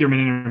ended with a Peterman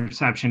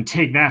interception.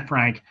 Take that,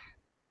 Frank.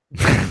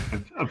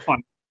 A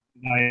fun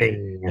night.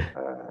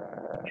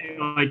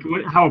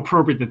 How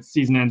appropriate that the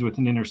season ends with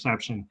an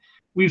interception.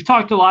 We've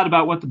talked a lot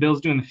about what the Bills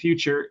do in the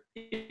future.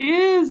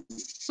 Is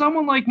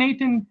someone like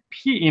Nathan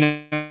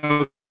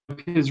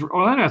because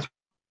Orlando,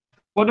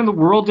 what in the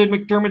world did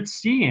McDermott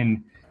see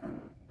in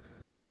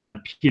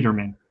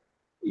Peterman?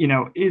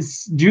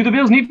 Do the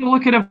Bills need to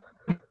look at a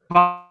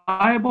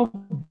viable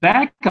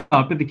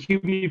backup at the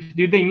QB?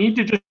 Do they need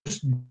to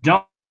just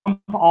dump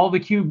all the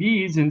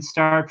QBs and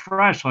start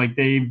fresh like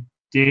they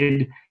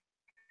did?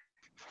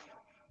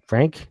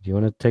 Frank, do you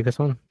want to take this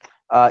one?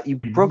 You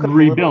broke up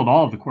rebuild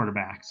all of the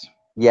quarterbacks.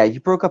 Yeah, you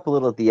broke up a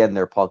little at the end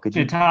there, Paul. Could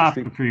you? It's a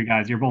topic for you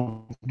guys. You're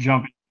both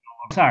jumping.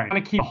 Sorry, I'm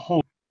gonna keep a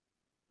whole.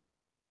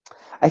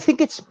 I think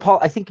it's Paul.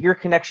 I think your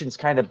connection's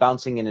kind of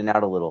bouncing in and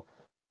out a little.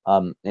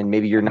 And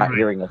maybe you're not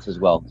hearing us as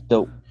well.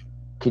 So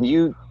can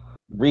you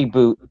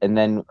reboot and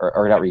then,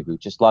 or not reboot,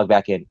 just log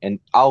back in, and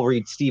I'll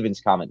read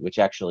Steven's comment, which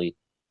actually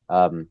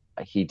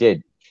he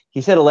did.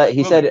 He said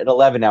it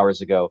 11 hours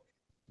ago.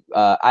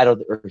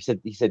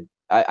 He said,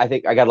 I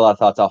think I got a lot of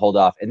thoughts. I'll hold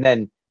off. And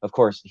then, of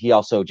course, he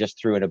also just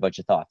threw in a bunch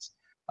of thoughts,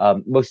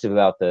 most of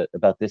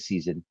about this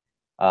season.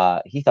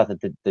 He thought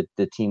that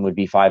the team would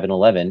be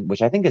 5-11,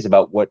 which I think is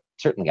about what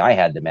certainly I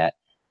had them at.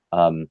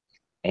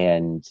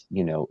 And,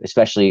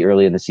 especially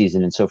early in the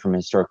season. And so from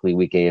historically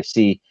weak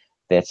AFC,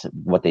 that's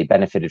what they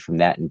benefited from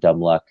that and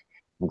dumb luck.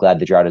 I'm glad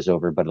the drought is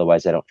over, but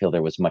otherwise I don't feel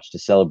there was much to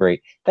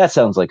celebrate. That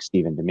sounds like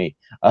Steven to me.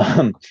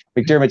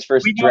 McDermott's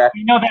first draft.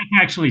 We know that's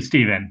actually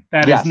Steven.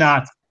 That is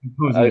not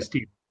supposedly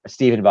Steven.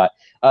 Steven Bott.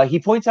 He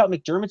points out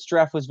McDermott's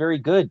draft was very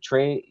good.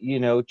 Trey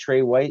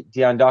White,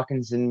 Deion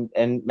Dawkins, and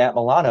Matt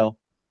Milano.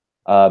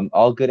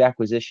 All good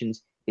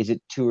acquisitions. Is it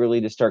too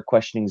early to start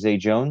questioning Zay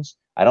Jones?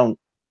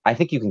 I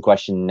think you can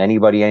question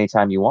anybody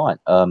anytime you want.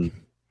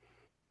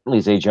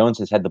 Zay Jones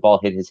has had the ball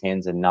hit his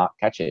hands and not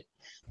catch it.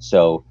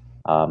 So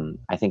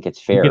I think it's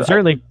fair. You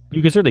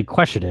can certainly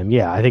question him.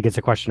 Yeah, I think it's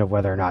a question of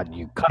whether or not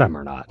you cut him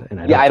or not.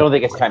 And I don't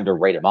think it's time to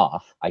write him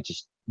off.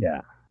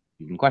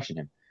 You can question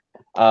him.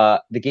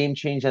 The game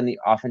changed on the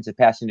offensive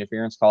pass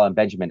interference call on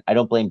Benjamin. I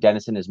don't blame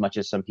Dennison as much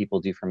as some people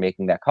do for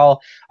making that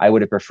call. I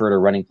would have preferred a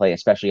running play,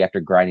 especially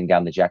after grinding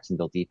down the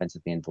Jacksonville defense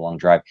at the end of the long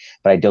drive.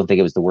 But I don't think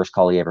it was the worst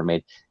call he ever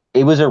made.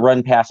 It was a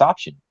run pass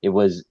option. It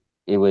was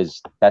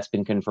that's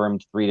been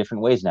confirmed 3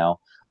 different ways now.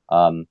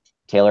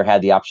 Taylor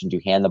had the option to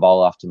hand the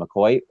ball off to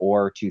McCoy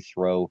or to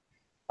throw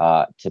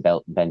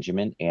to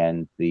Benjamin,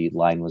 and the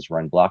line was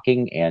run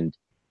blocking. And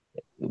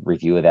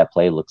review of that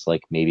play looks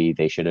like maybe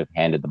they should have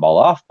handed the ball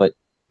off. But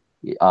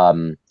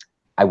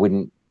I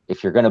wouldn't.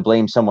 If you're going to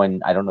blame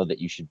someone, I don't know that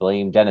you should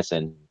blame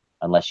Dennison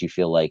unless you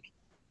feel like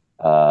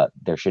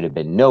there should have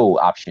been no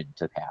option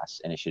to pass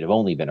and it should have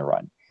only been a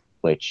run,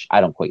 which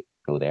I don't quite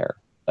go there.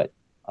 But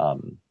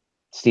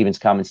Steven's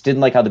comments didn't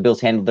like how the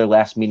Bills handled their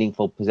last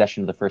meaningful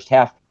possession of the first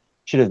half.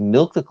 Should have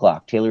milked the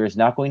clock. Taylor is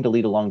not going to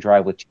lead a long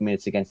drive with 2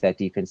 minutes against that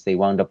defense. They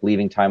wound up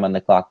leaving time on the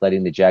clock,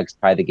 letting the Jags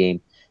tie the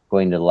game,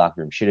 going to the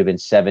locker room. Should have been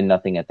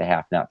 7-0 at the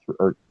half,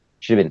 or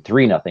should have been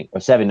 3-0 or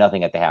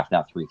 7-0 at the half,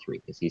 not 3-3,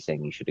 because he's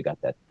saying he should have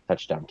got that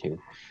touchdown too.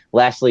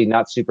 Lastly,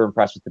 not super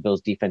impressed with the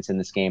Bills' defense in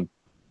this game.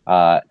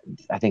 I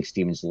think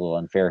Steven's a little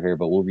unfair here,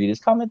 but we'll read his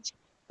comments.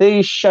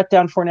 They shut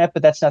down Fournette,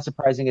 but that's not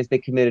surprising as they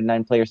committed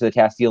 9 players to the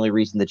task. The only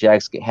reason the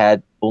Jags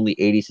had only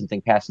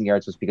 80-something passing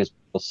yards was because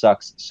Bill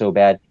sucks so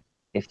bad.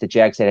 If the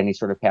Jags had any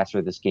sort of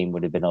passer, this game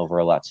would have been over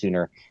a lot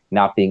sooner.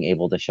 Not being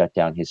able to shut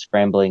down his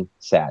scrambling,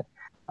 sad.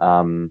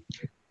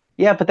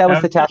 Yeah, but that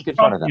was the task in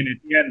front of them. At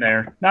the end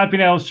there, not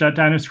being able to shut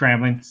down his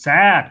scrambling,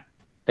 sad.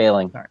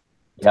 Failing. Sorry.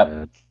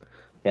 Yep.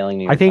 Failing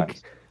New York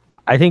Times.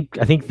 I think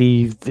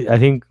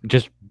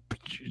just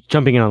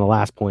jumping in on the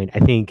last point, I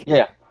think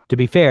to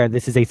be fair,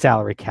 this is a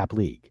salary cap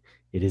league.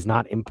 It is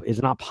not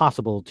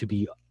possible to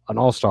be an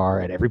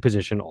all-star at every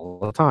position all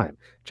the time.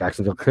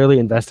 Jacksonville clearly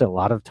invested a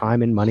lot of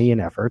time and money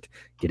and effort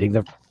getting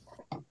the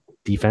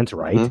defense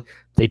right. Mm-hmm.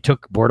 They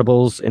took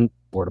portable.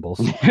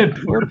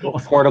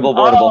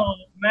 Oh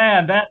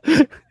man,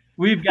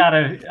 we've got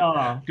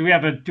a. Do we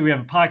have a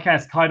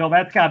podcast title?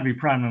 That's got to be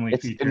prominently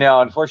featured.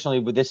 No,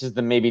 unfortunately, this is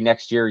the maybe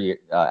next year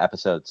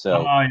episode,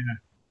 so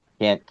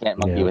can't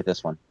monkey with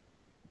this one.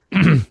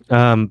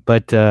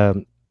 But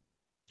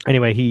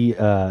anyway,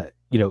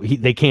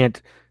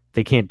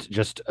 they can't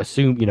just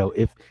assume,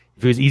 if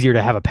it was easier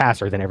to have a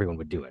passer, then everyone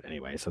would do it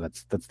anyway. So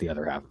that's the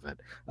other half of it.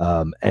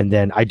 And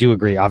then I do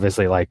agree,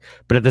 obviously,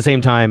 but at the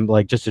same time,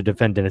 just to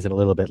defend Dennison a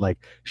little bit,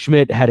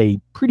 Schmidt had a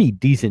pretty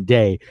decent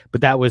day,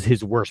 but that was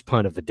his worst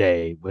punt of the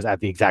day, was at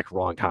the exact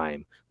wrong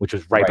time, which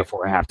was right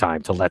before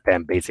halftime, to let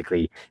them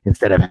basically,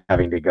 instead of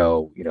having to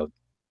go,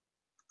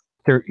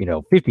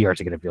 50 yards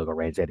to get a field goal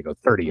range. They had to go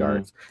 30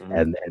 yards, Mm-hmm.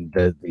 and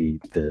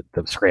the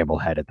scramble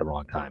had at the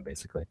wrong time,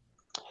 basically.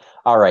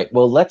 All right.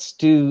 Well, let's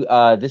do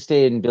this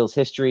day in Bills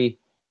history.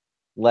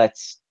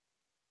 Let's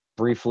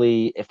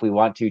briefly, if we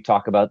want to,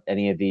 talk about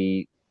any of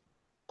the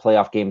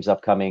playoff games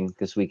upcoming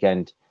this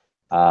weekend.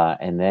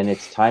 And then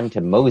it's time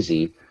to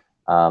mosey.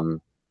 I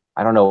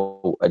don't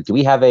know. Do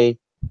we have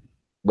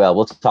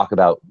we'll talk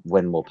about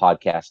when we'll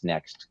podcast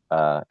next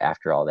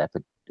after all that.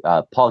 But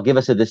Paul, give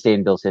us a this day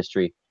in Bills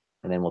history,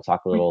 and then we'll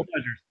talk a little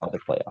about the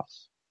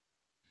playoffs.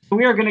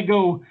 We are going to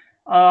go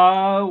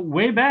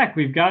way back.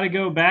 We've got to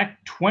go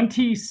back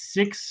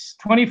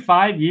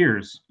 25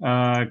 years.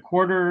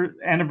 Quarter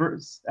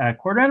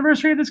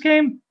anniversary of this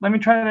game. Let me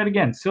try that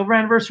again. Silver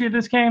anniversary of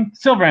this game.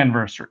 Silver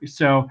anniversary.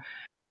 So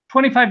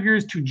 25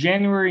 years to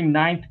January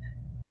 9th,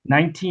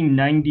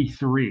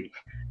 1993.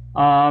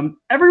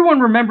 Everyone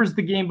remembers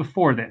the game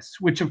before this,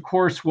 which of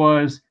course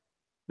was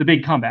the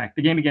big comeback,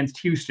 the game against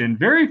Houston.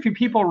 Very few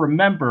people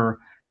remember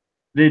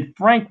that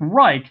Frank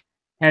Reich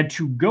had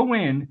to go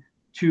in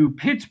to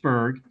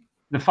Pittsburgh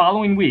the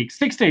following week,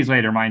 6 days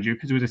later, mind you,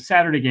 because it was a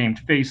Saturday game,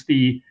 to face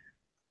the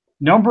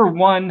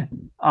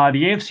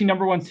AFC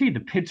number one seed, the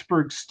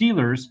Pittsburgh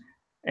Steelers,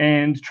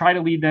 and try to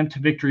lead them to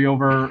victory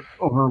over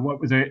what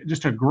was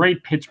just a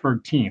great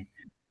Pittsburgh team.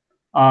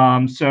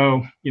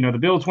 So the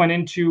Bills went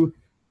into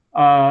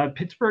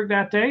Pittsburgh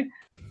that day.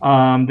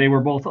 They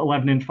were both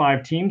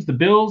 11-5 teams. The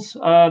Bills,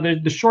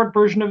 the short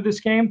version of this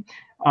game,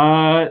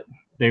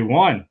 they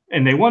won,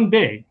 and they won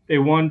big. They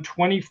won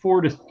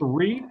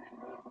 24-3.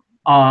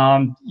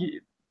 I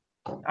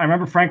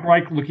remember Frank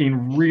Reich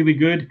looking really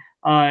good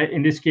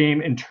in this game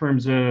in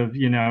terms of,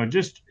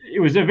 it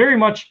was a very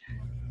much,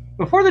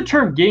 before the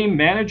term game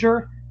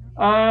manager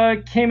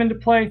came into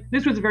play,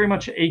 this was very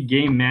much a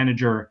game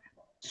manager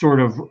sort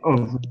of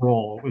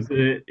role. It was,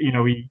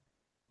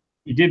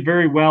 he did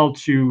very well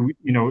to,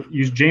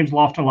 use James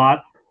Lofton a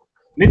lot.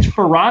 Mitch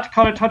Farrat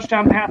caught a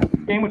touchdown pass in the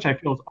game, which I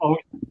feel is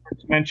always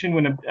important to mention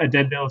when a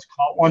dead Bill has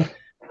caught one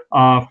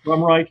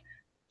from Reich.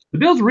 The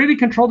Bills really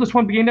controlled this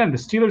one beginning to end. The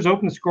Steelers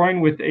opened scoring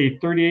with a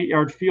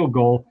 38-yard field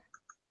goal,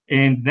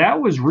 and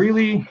that was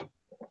really,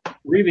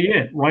 really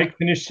it. Reich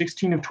finished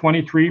 16 of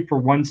 23 for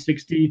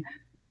 160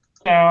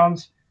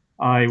 downs.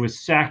 He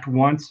was sacked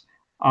once.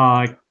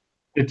 The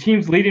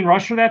team's leading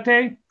rusher that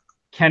day,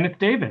 Kenneth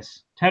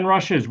Davis, 10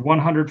 rushes,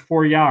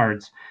 104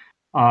 yards.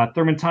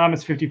 Thurman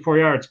Thomas, 54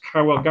 yards.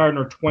 Kyrell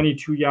Gardner,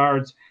 22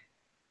 yards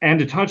and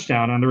a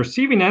touchdown. On the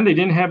receiving end, they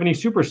didn't have any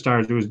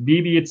superstars. It was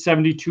Beebe at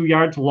 72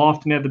 yards.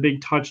 Lofton had the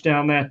big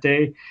touchdown that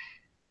day,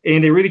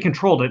 and they really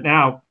controlled it.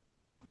 Now,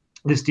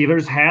 the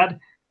Steelers had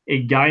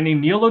a guy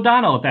named Neil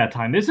O'Donnell at that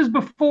time. This is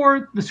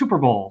before the Super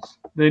Bowls,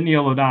 the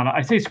Neil O'Donnell.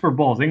 I say Super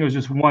Bowls. I think it was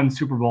just one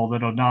Super Bowl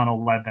that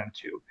O'Donnell led them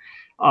to.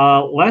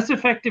 Less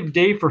effective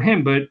day for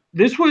him, but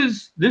this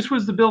was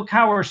the Bill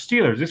Cowher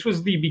Steelers. This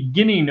was the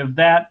beginning of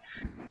that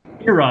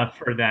era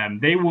for them.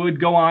 They would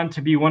go on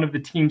to be one of the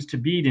teams to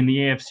beat in the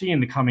AFC in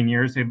the coming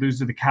years. They'd lose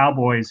to the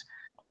Cowboys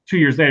 2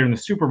 years later in the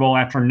Super Bowl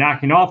after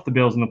knocking off the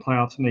Bills in the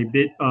playoffs in a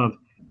bit of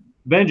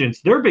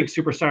vengeance. Their big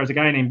superstar is a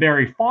guy named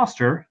Barry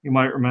Foster, you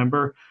might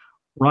remember,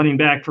 running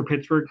back for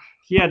Pittsburgh.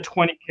 He had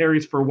 20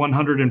 carries for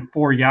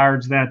 104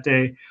 yards that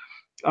day.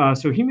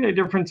 So he made a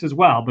difference as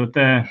well. But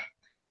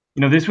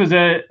this was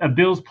a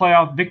Bills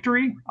playoff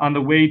victory on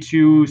the way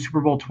to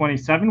Super Bowl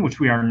 27, which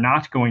we are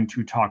not going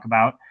to talk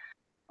about.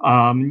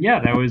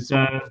 That was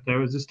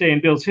this day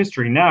in Bills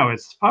history. Now,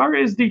 as far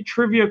as the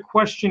trivia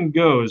question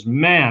goes,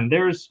 man,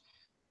 there's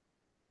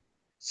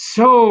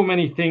so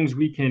many things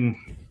we can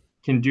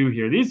do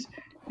here. These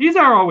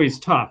are always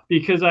tough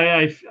because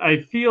I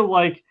feel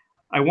like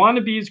I want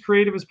to be as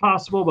creative as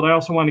possible, but I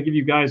also want to give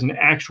you guys an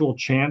actual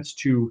chance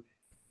to,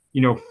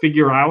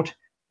 figure out,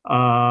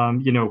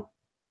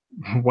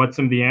 what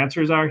some of the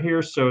answers are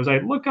here. So as I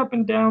look up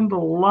and down the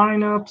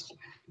lineups,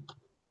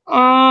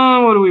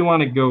 what do we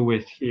want to go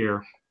with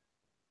here?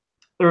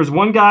 There's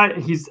one guy,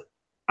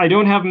 I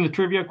don't have him the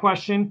trivia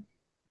question,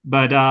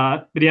 but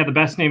he had the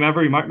best name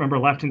ever. You might remember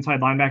left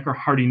inside linebacker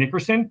Hardy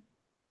Nickerson.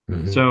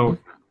 Mm-hmm. So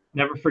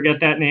never forget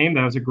that name.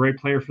 That was a great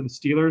player for the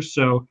Steelers.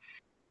 So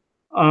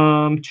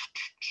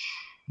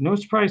no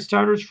surprise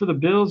starters for the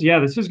Bills. Yeah,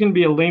 this is going to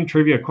be a lame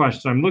trivia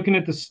question. I'm looking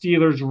at the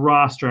Steelers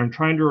roster. I'm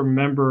trying to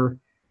remember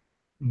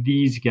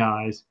these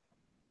guys.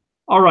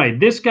 All right,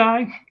 this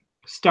guy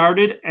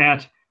started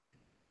at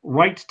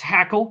right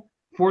tackle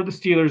for the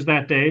Steelers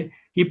that day.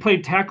 He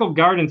played tackle,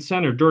 guard, and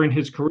center during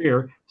his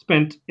career,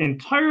 spent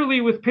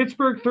entirely with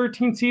Pittsburgh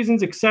 13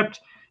 seasons,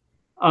 except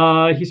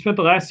he spent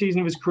the last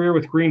season of his career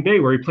with Green Bay,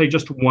 where he played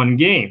just one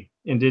game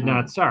and did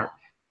not start.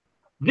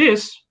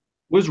 This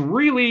was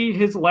really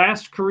his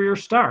last career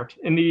start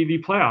in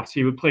the playoffs.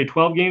 He would play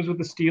 12 games with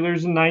the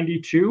Steelers in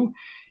 92.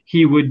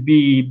 He would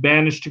be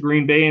banished to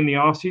Green Bay in the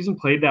offseason,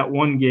 played that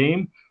one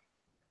game.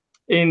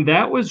 And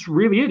that was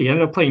really it. He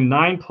ended up playing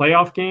 9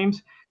 playoff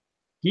games.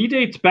 He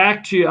dates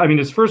back to,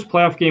 his first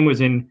playoff game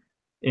was in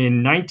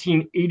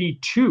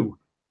 1982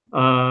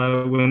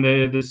 when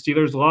the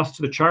Steelers lost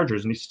to the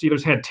Chargers, and the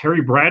Steelers had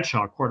Terry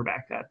Bradshaw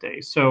quarterback that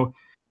day. So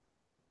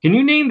Can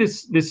you name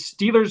this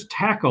Steelers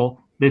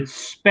tackle that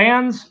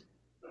spans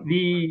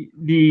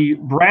the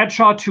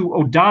Bradshaw to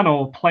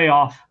O'Donnell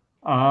playoff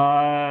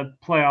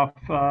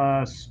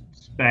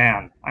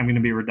span? I'm going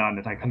to be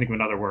redundant. I can't think of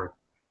another word.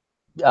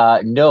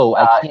 No,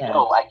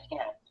 I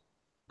can't.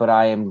 But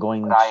I am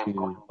going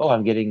to. Oh,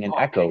 I'm getting an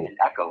echo.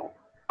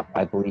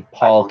 I believe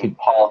Paul could.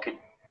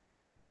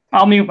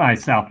 I'll mute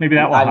myself. Maybe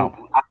that will help.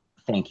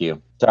 Thank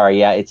you. Sorry.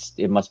 Yeah,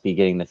 it must be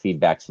getting the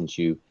feedback since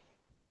you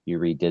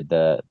redid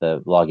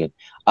the login.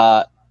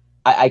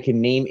 I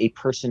can name a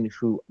person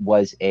who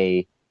was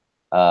a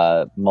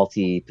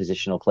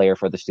multi-positional player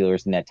for the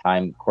Steelers in that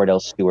time,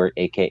 Cordell Stewart,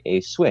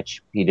 aka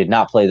Switch. He did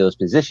not play those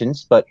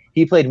positions, but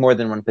he played more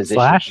than one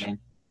position.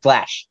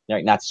 Flash,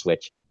 right? Not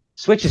Switch.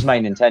 Switch is my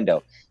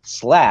Nintendo.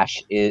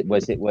 Slash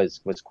was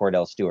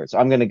Cordell Stewart. So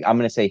I'm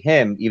gonna say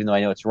him, even though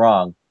I know it's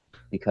wrong,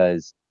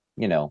 because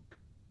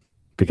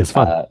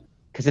fun.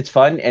 Because it's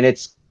fun and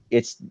it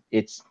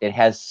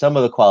has some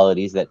of the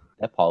qualities that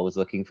Paul was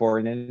looking for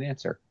in an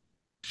answer.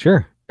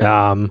 Sure.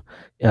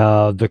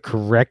 The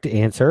correct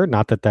answer,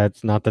 not that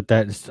that's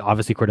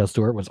obviously Cordell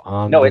Stewart was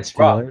on. No, the it's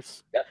wrong.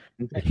 Steelers. Yep.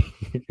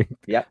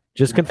 Yep.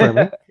 Just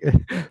confirming.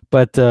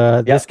 But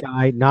this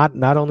guy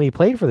not only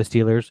played for the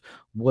Steelers,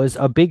 was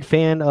a big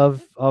fan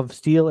of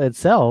steel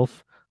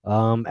itself,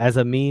 as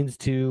a means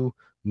to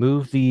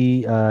move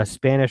the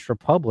Spanish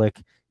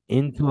Republic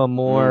into a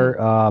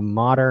more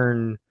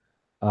modern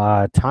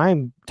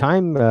time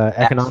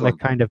economic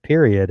kind of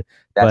period.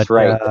 That's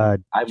right.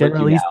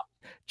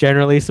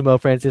 Generalissimo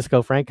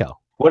Francisco Franco.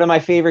 One of my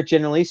favorite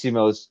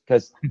Generalissimos,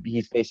 because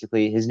he's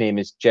basically, his name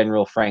is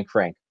General Frank,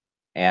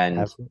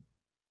 and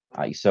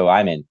so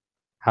I'm in.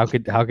 How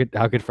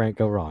could Frank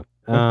go wrong?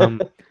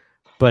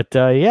 But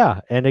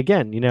yeah, and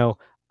again,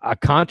 a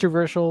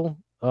controversial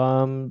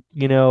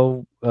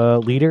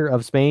leader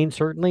of Spain,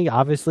 certainly,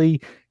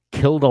 obviously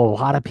killed a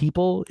lot of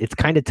people. It's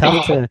kind of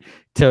tough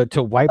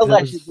to wipe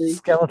those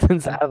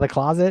skeletons out of the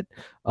closet.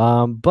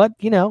 But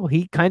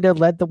he kind of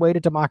led the way to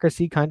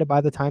democracy kind of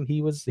by the time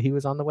he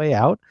was on the way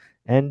out.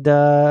 And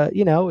not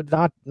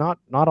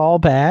all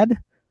bad.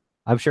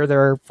 I'm sure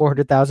there are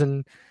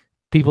 400,000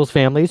 people's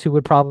families who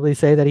would probably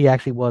say that he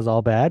actually was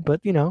all bad, but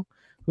who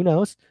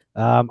knows?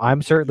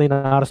 I'm certainly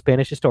not a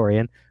Spanish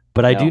historian,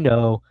 but I do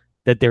know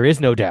that there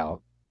is no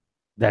doubt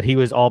that he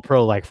was all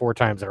pro like 4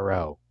 times in a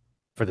row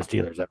for the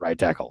Steelers at right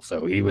tackle.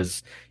 So he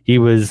was,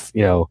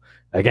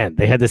 again,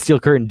 they had the steel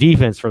curtain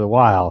defense for a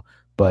while,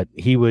 but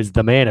he was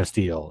the man of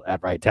steel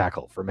at right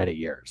tackle for many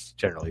years.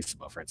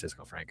 Generalissimo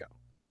Francisco Franco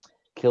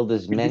killed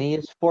as many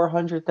as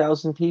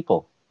 400,000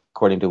 people,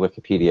 according to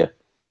Wikipedia.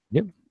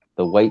 Yep.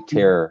 The White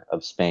Terror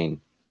of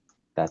Spain.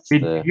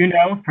 Did you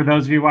know, for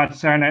those of you who watch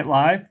Saturday Night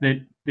Live,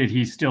 that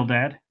he's still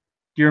dead?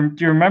 Do you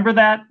remember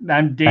that?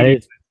 I'm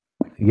dating.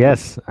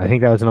 Yes, I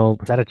think that was was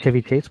that a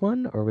Chevy Chase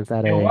one, or was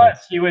that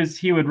He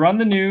would run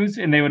the news,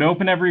 and they would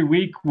open every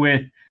week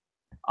with,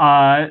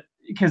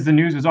 because the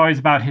news was always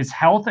about his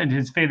health and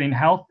his failing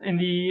health in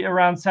the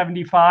around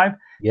 75.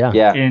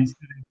 Yeah. And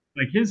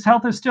like his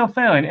health is still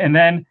failing. And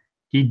then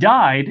he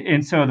died.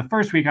 And so the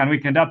first week on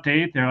Weekend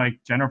Update, they're like,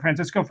 General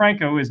Francisco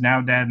Franco is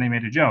now dead, and they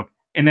made a joke.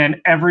 And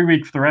then every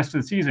week for the rest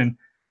of the season,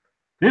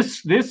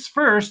 this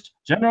first,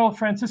 General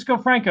Francisco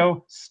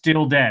Franco,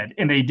 still dead.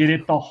 And they did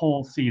it the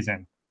whole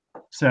season.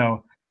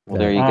 So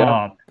there you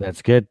go.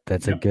 That's good.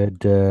 That's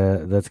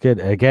good.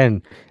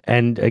 Again,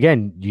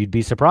 you'd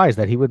be surprised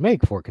that he would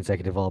make 4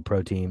 consecutive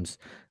All-Pro teams,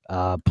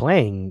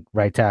 playing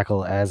right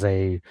tackle as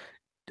a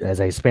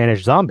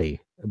Spanish zombie.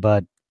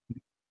 But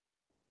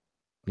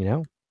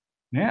yeah,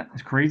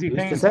 it's crazy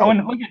thing. Oh,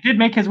 and look, it did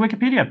make his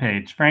Wikipedia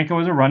page. Franco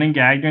was a running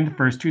gag during the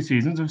first 2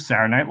 seasons of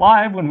Saturday Night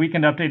Live when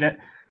Weekend Update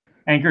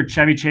anchored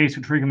Chevy Chase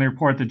would frequently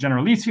report that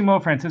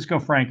Generalissimo Francisco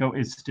Franco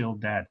is still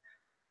dead.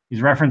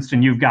 He's referenced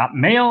in You've Got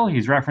Mail.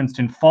 He's referenced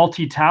in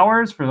Faulty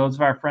Towers for those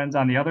of our friends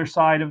on the other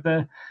side of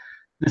the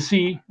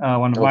sea.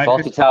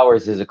 Faulty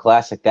Towers is a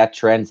classic. That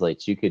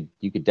translates. You could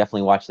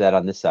definitely watch that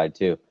on this side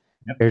too.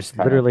 Yep. There's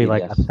literally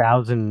like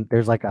 1,000.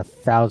 There's like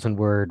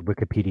 1,000-word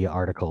Wikipedia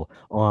article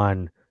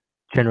on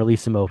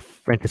Generalissimo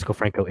Francisco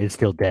Franco is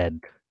still dead.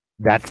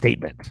 That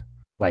statement,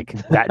 like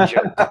that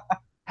joke,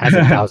 has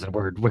a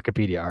 1,000-word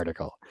Wikipedia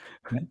article.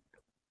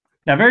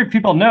 Now, very few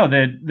people know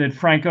that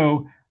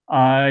Franco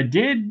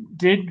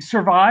did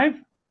survive.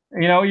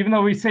 Even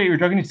though we say we're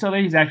joking, he's still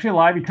there, he's actually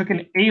alive. He took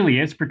an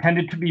alias,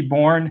 pretended to be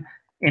born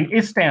in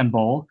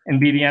Istanbul, and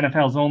be the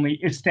NFL's only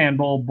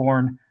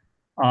Istanbul-born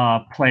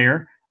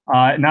player.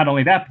 Not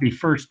only that, but the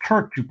first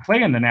Turk to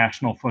play in the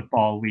National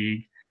Football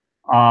League.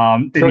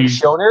 Turk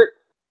Schonert?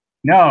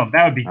 No,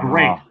 that would be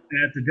great.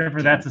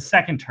 That's a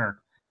second Turk.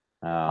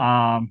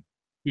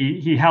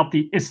 He helped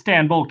the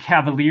Istanbul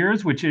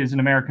Cavaliers, which is an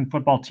American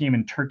football team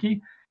in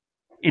Turkey.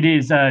 It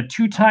is a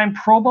 2-time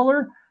Pro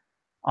Bowler,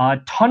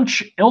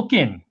 Tunç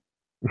Ilkin.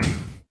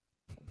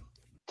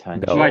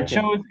 Who I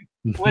chose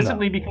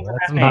explicitly because of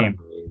that name.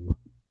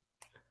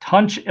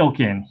 Tunç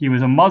Ilkin. He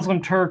was a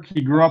Muslim Turk.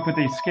 He grew up with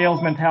a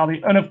scales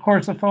mentality, and of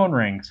course, the phone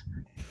rings.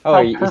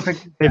 Oh,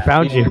 perfect! They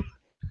found you.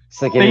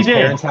 It's like in his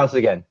parents' house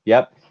again.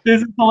 Yep.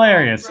 This is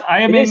hilarious.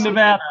 I am in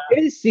Nevada.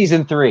 It is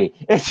season 3.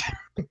 Yeah.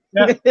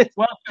 Welcome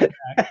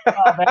back.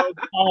 That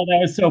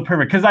was so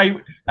perfect. Because I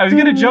was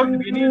going to joke at the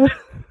beginning of this,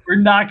 we're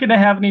not going to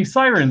have any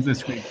sirens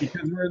this week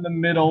because we're in the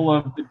middle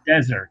of the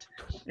desert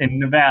in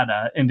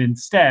Nevada, and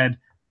instead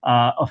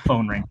a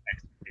phone rings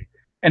next to me.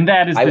 And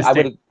that is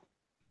the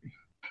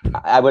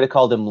I would have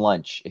called him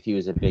Lunch if he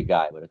was a big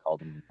guy. I would have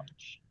called him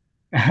Lunch.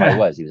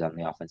 Well, he was on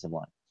the offensive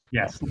line.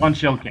 Yes,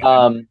 Lunch Ilking.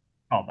 All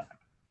that.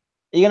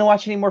 Are you gonna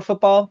watch any more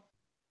football?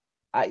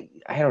 I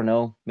don't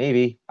know.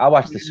 Maybe I'll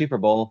watch the Super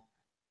Bowl.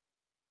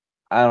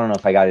 I don't know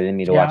if I got it in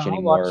me to watch any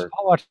more.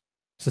 I'll watch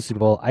the Super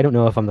Bowl. I don't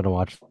know if I'm going to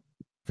watch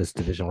this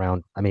divisional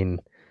round. I mean,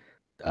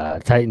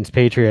 Titans,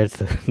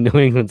 Patriots, New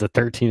England's a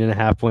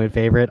 13.5-point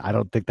favorite. I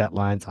don't think that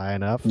line's high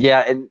enough.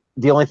 Yeah, and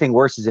the only thing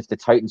worse is if the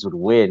Titans would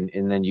win,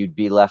 and then you'd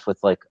be left with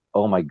like,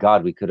 oh my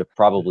God, we could have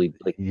probably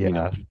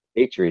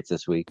Patriots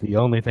this week. The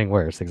only thing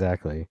worse,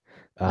 exactly.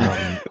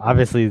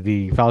 Obviously,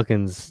 the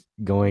Falcons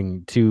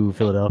going to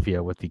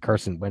Philadelphia with the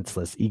Carson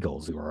Wentzless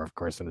Eagles, who are, of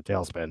course, in a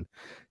tailspin.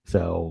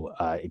 So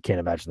I can't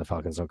imagine the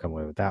Falcons don't come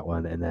away with that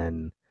one. And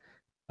then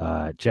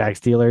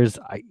Jags Steelers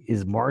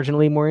is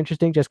marginally more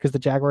interesting just because the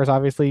Jaguars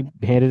obviously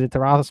handed it to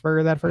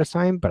Roethlisberger that first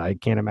time, but I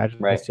can't imagine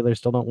the Steelers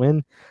still don't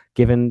win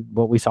given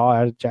what we saw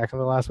out of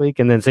Jacksonville last week.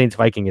 And then Saints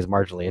Viking is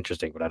marginally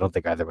interesting, but I don't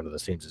think either one of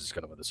those teams is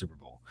going to win the Super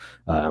Bowl.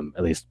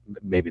 At least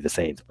maybe the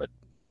Saints, but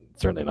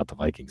certainly not the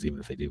Vikings, even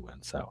if they do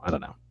win. So I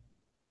don't know.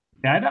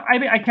 Yeah,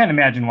 I can't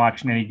imagine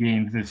watching any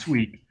games this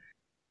week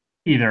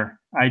either.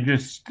 I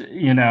just,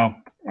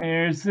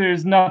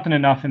 there's nothing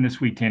enough in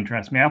this week to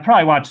interest me. I'll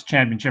probably watch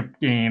championship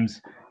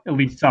games, at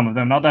least some of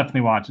them. I'll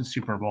definitely watch the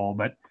Super Bowl,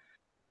 but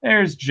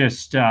there's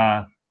just,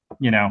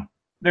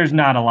 there's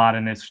not a lot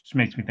in this, which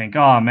makes me think,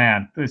 oh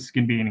man, this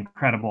can be an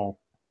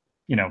incredible,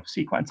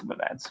 sequence of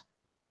events.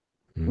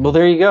 Well,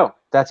 there you go.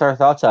 That's our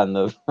thoughts on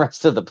the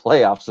rest of the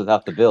playoffs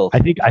without the Bills. I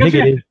think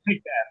it is.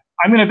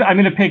 I'm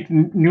gonna pick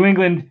New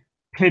England,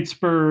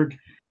 Pittsburgh,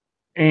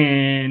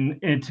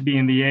 and to be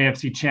in the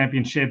AFC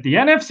Championship. The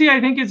NFC, I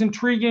think, is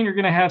intriguing. You're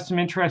going to have some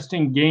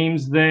interesting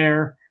games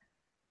there.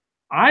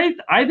 I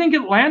think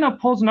Atlanta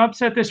pulls an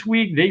upset this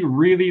week. They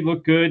really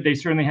look good. They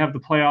certainly have the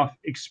playoff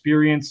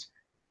experience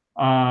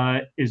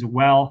as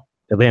well.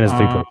 Atlanta's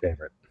 3-point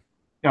favorite.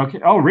 Okay.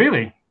 Oh,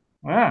 really?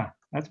 Yeah,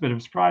 that's a bit of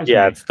a surprise.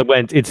 Yeah, it's the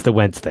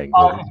Wentz thing.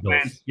 Oh,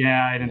 Wentz.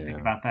 Yeah, I didn't think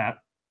about that.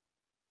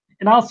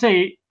 And I'll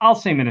say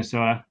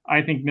Minnesota.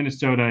 I think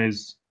Minnesota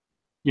is,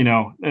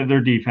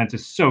 their defense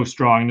is so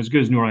strong and as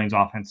good as New Orleans'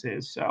 offense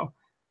is. So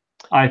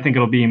I think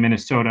it'll be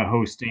Minnesota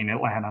hosting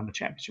Atlanta in the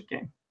championship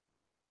game.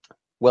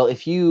 Well,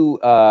 if you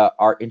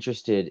are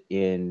interested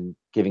in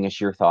giving us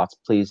your thoughts,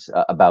 please,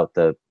 about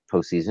the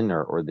postseason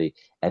or the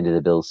end of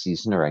the Bills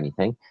season or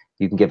anything,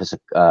 you can give us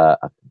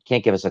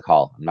can't give us a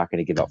call. I'm not going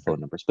to give out phone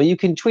numbers, but you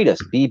can tweet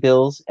us,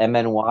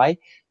 bbillsmny.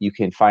 You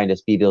can find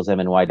us,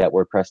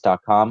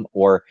 bbillsmny.wordpress.com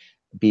or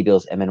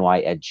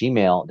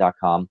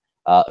bbillsmny@gmail.com.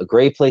 A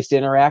great place to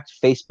interact,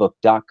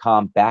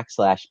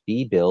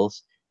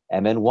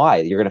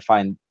 facebook.com/bbillsmny. You're going to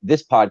find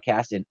this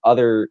podcast and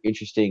other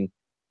interesting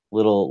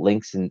little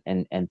links and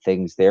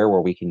things there where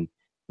we can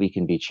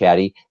be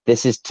chatty.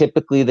 This is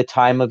typically the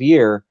time of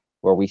year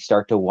where we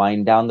start to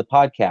wind down the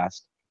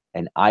podcast.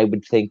 And I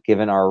would think,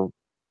 given our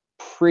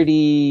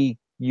pretty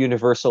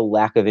universal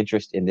lack of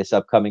interest in this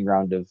upcoming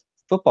round of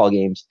football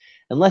games,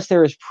 unless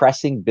there is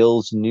pressing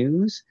Bills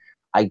news,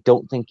 I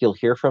don't think you'll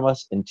hear from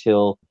us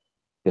until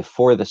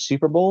before the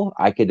Super Bowl.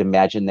 I could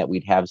imagine that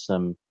we'd have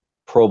some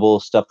Pro Bowl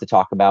stuff to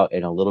talk about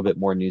and a little bit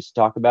more news to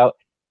talk about.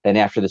 Then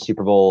after the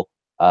Super Bowl,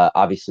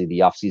 obviously the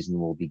offseason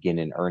will begin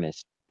in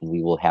earnest, and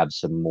we will have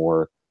some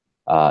more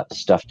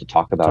stuff to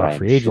talk about. Talk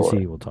free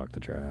agency. We'll talk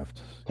the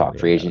draft. Talk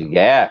free agency.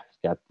 Yeah.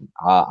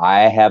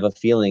 I have a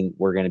feeling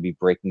we're going to be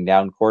breaking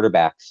down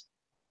quarterbacks,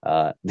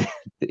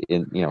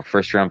 in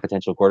first round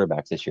potential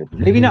quarterbacks this year.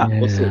 Maybe not.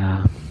 We'll see.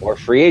 Or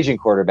free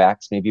agent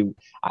quarterbacks.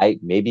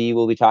 Maybe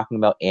we'll be talking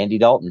about Andy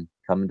Dalton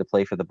coming to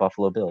play for the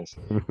Buffalo Bills.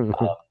 I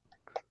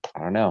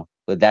don't know,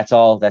 but that's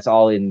all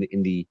in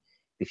the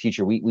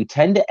future. We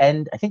tend to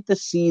end. I think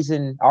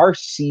season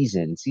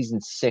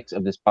 6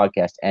 of this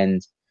podcast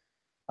ends.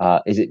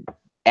 Is it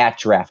at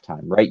draft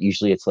time? Right.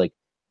 Usually it's like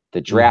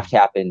the draft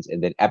happens,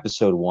 and then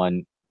episode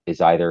 1 is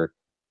either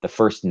the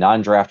first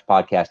non-draft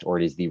podcast or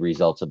it is the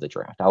results of the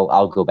draft.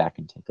 I'll go back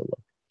and take a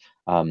look.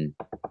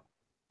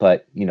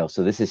 But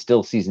so this is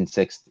still season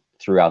 6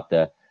 throughout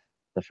the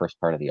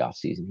first part of the off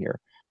season here.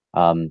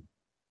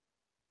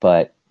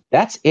 But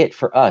that's it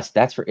for us.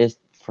 That's for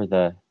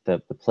the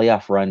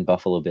playoff run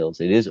Buffalo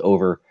Bills. It is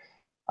over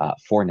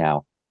for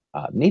now.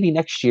 Maybe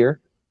next year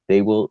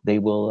they'll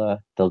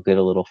get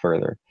a little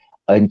further.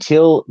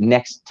 Until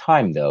next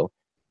time, though,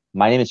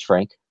 my name is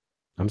Frank.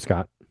 I'm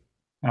Scott.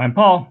 I'm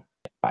Paul.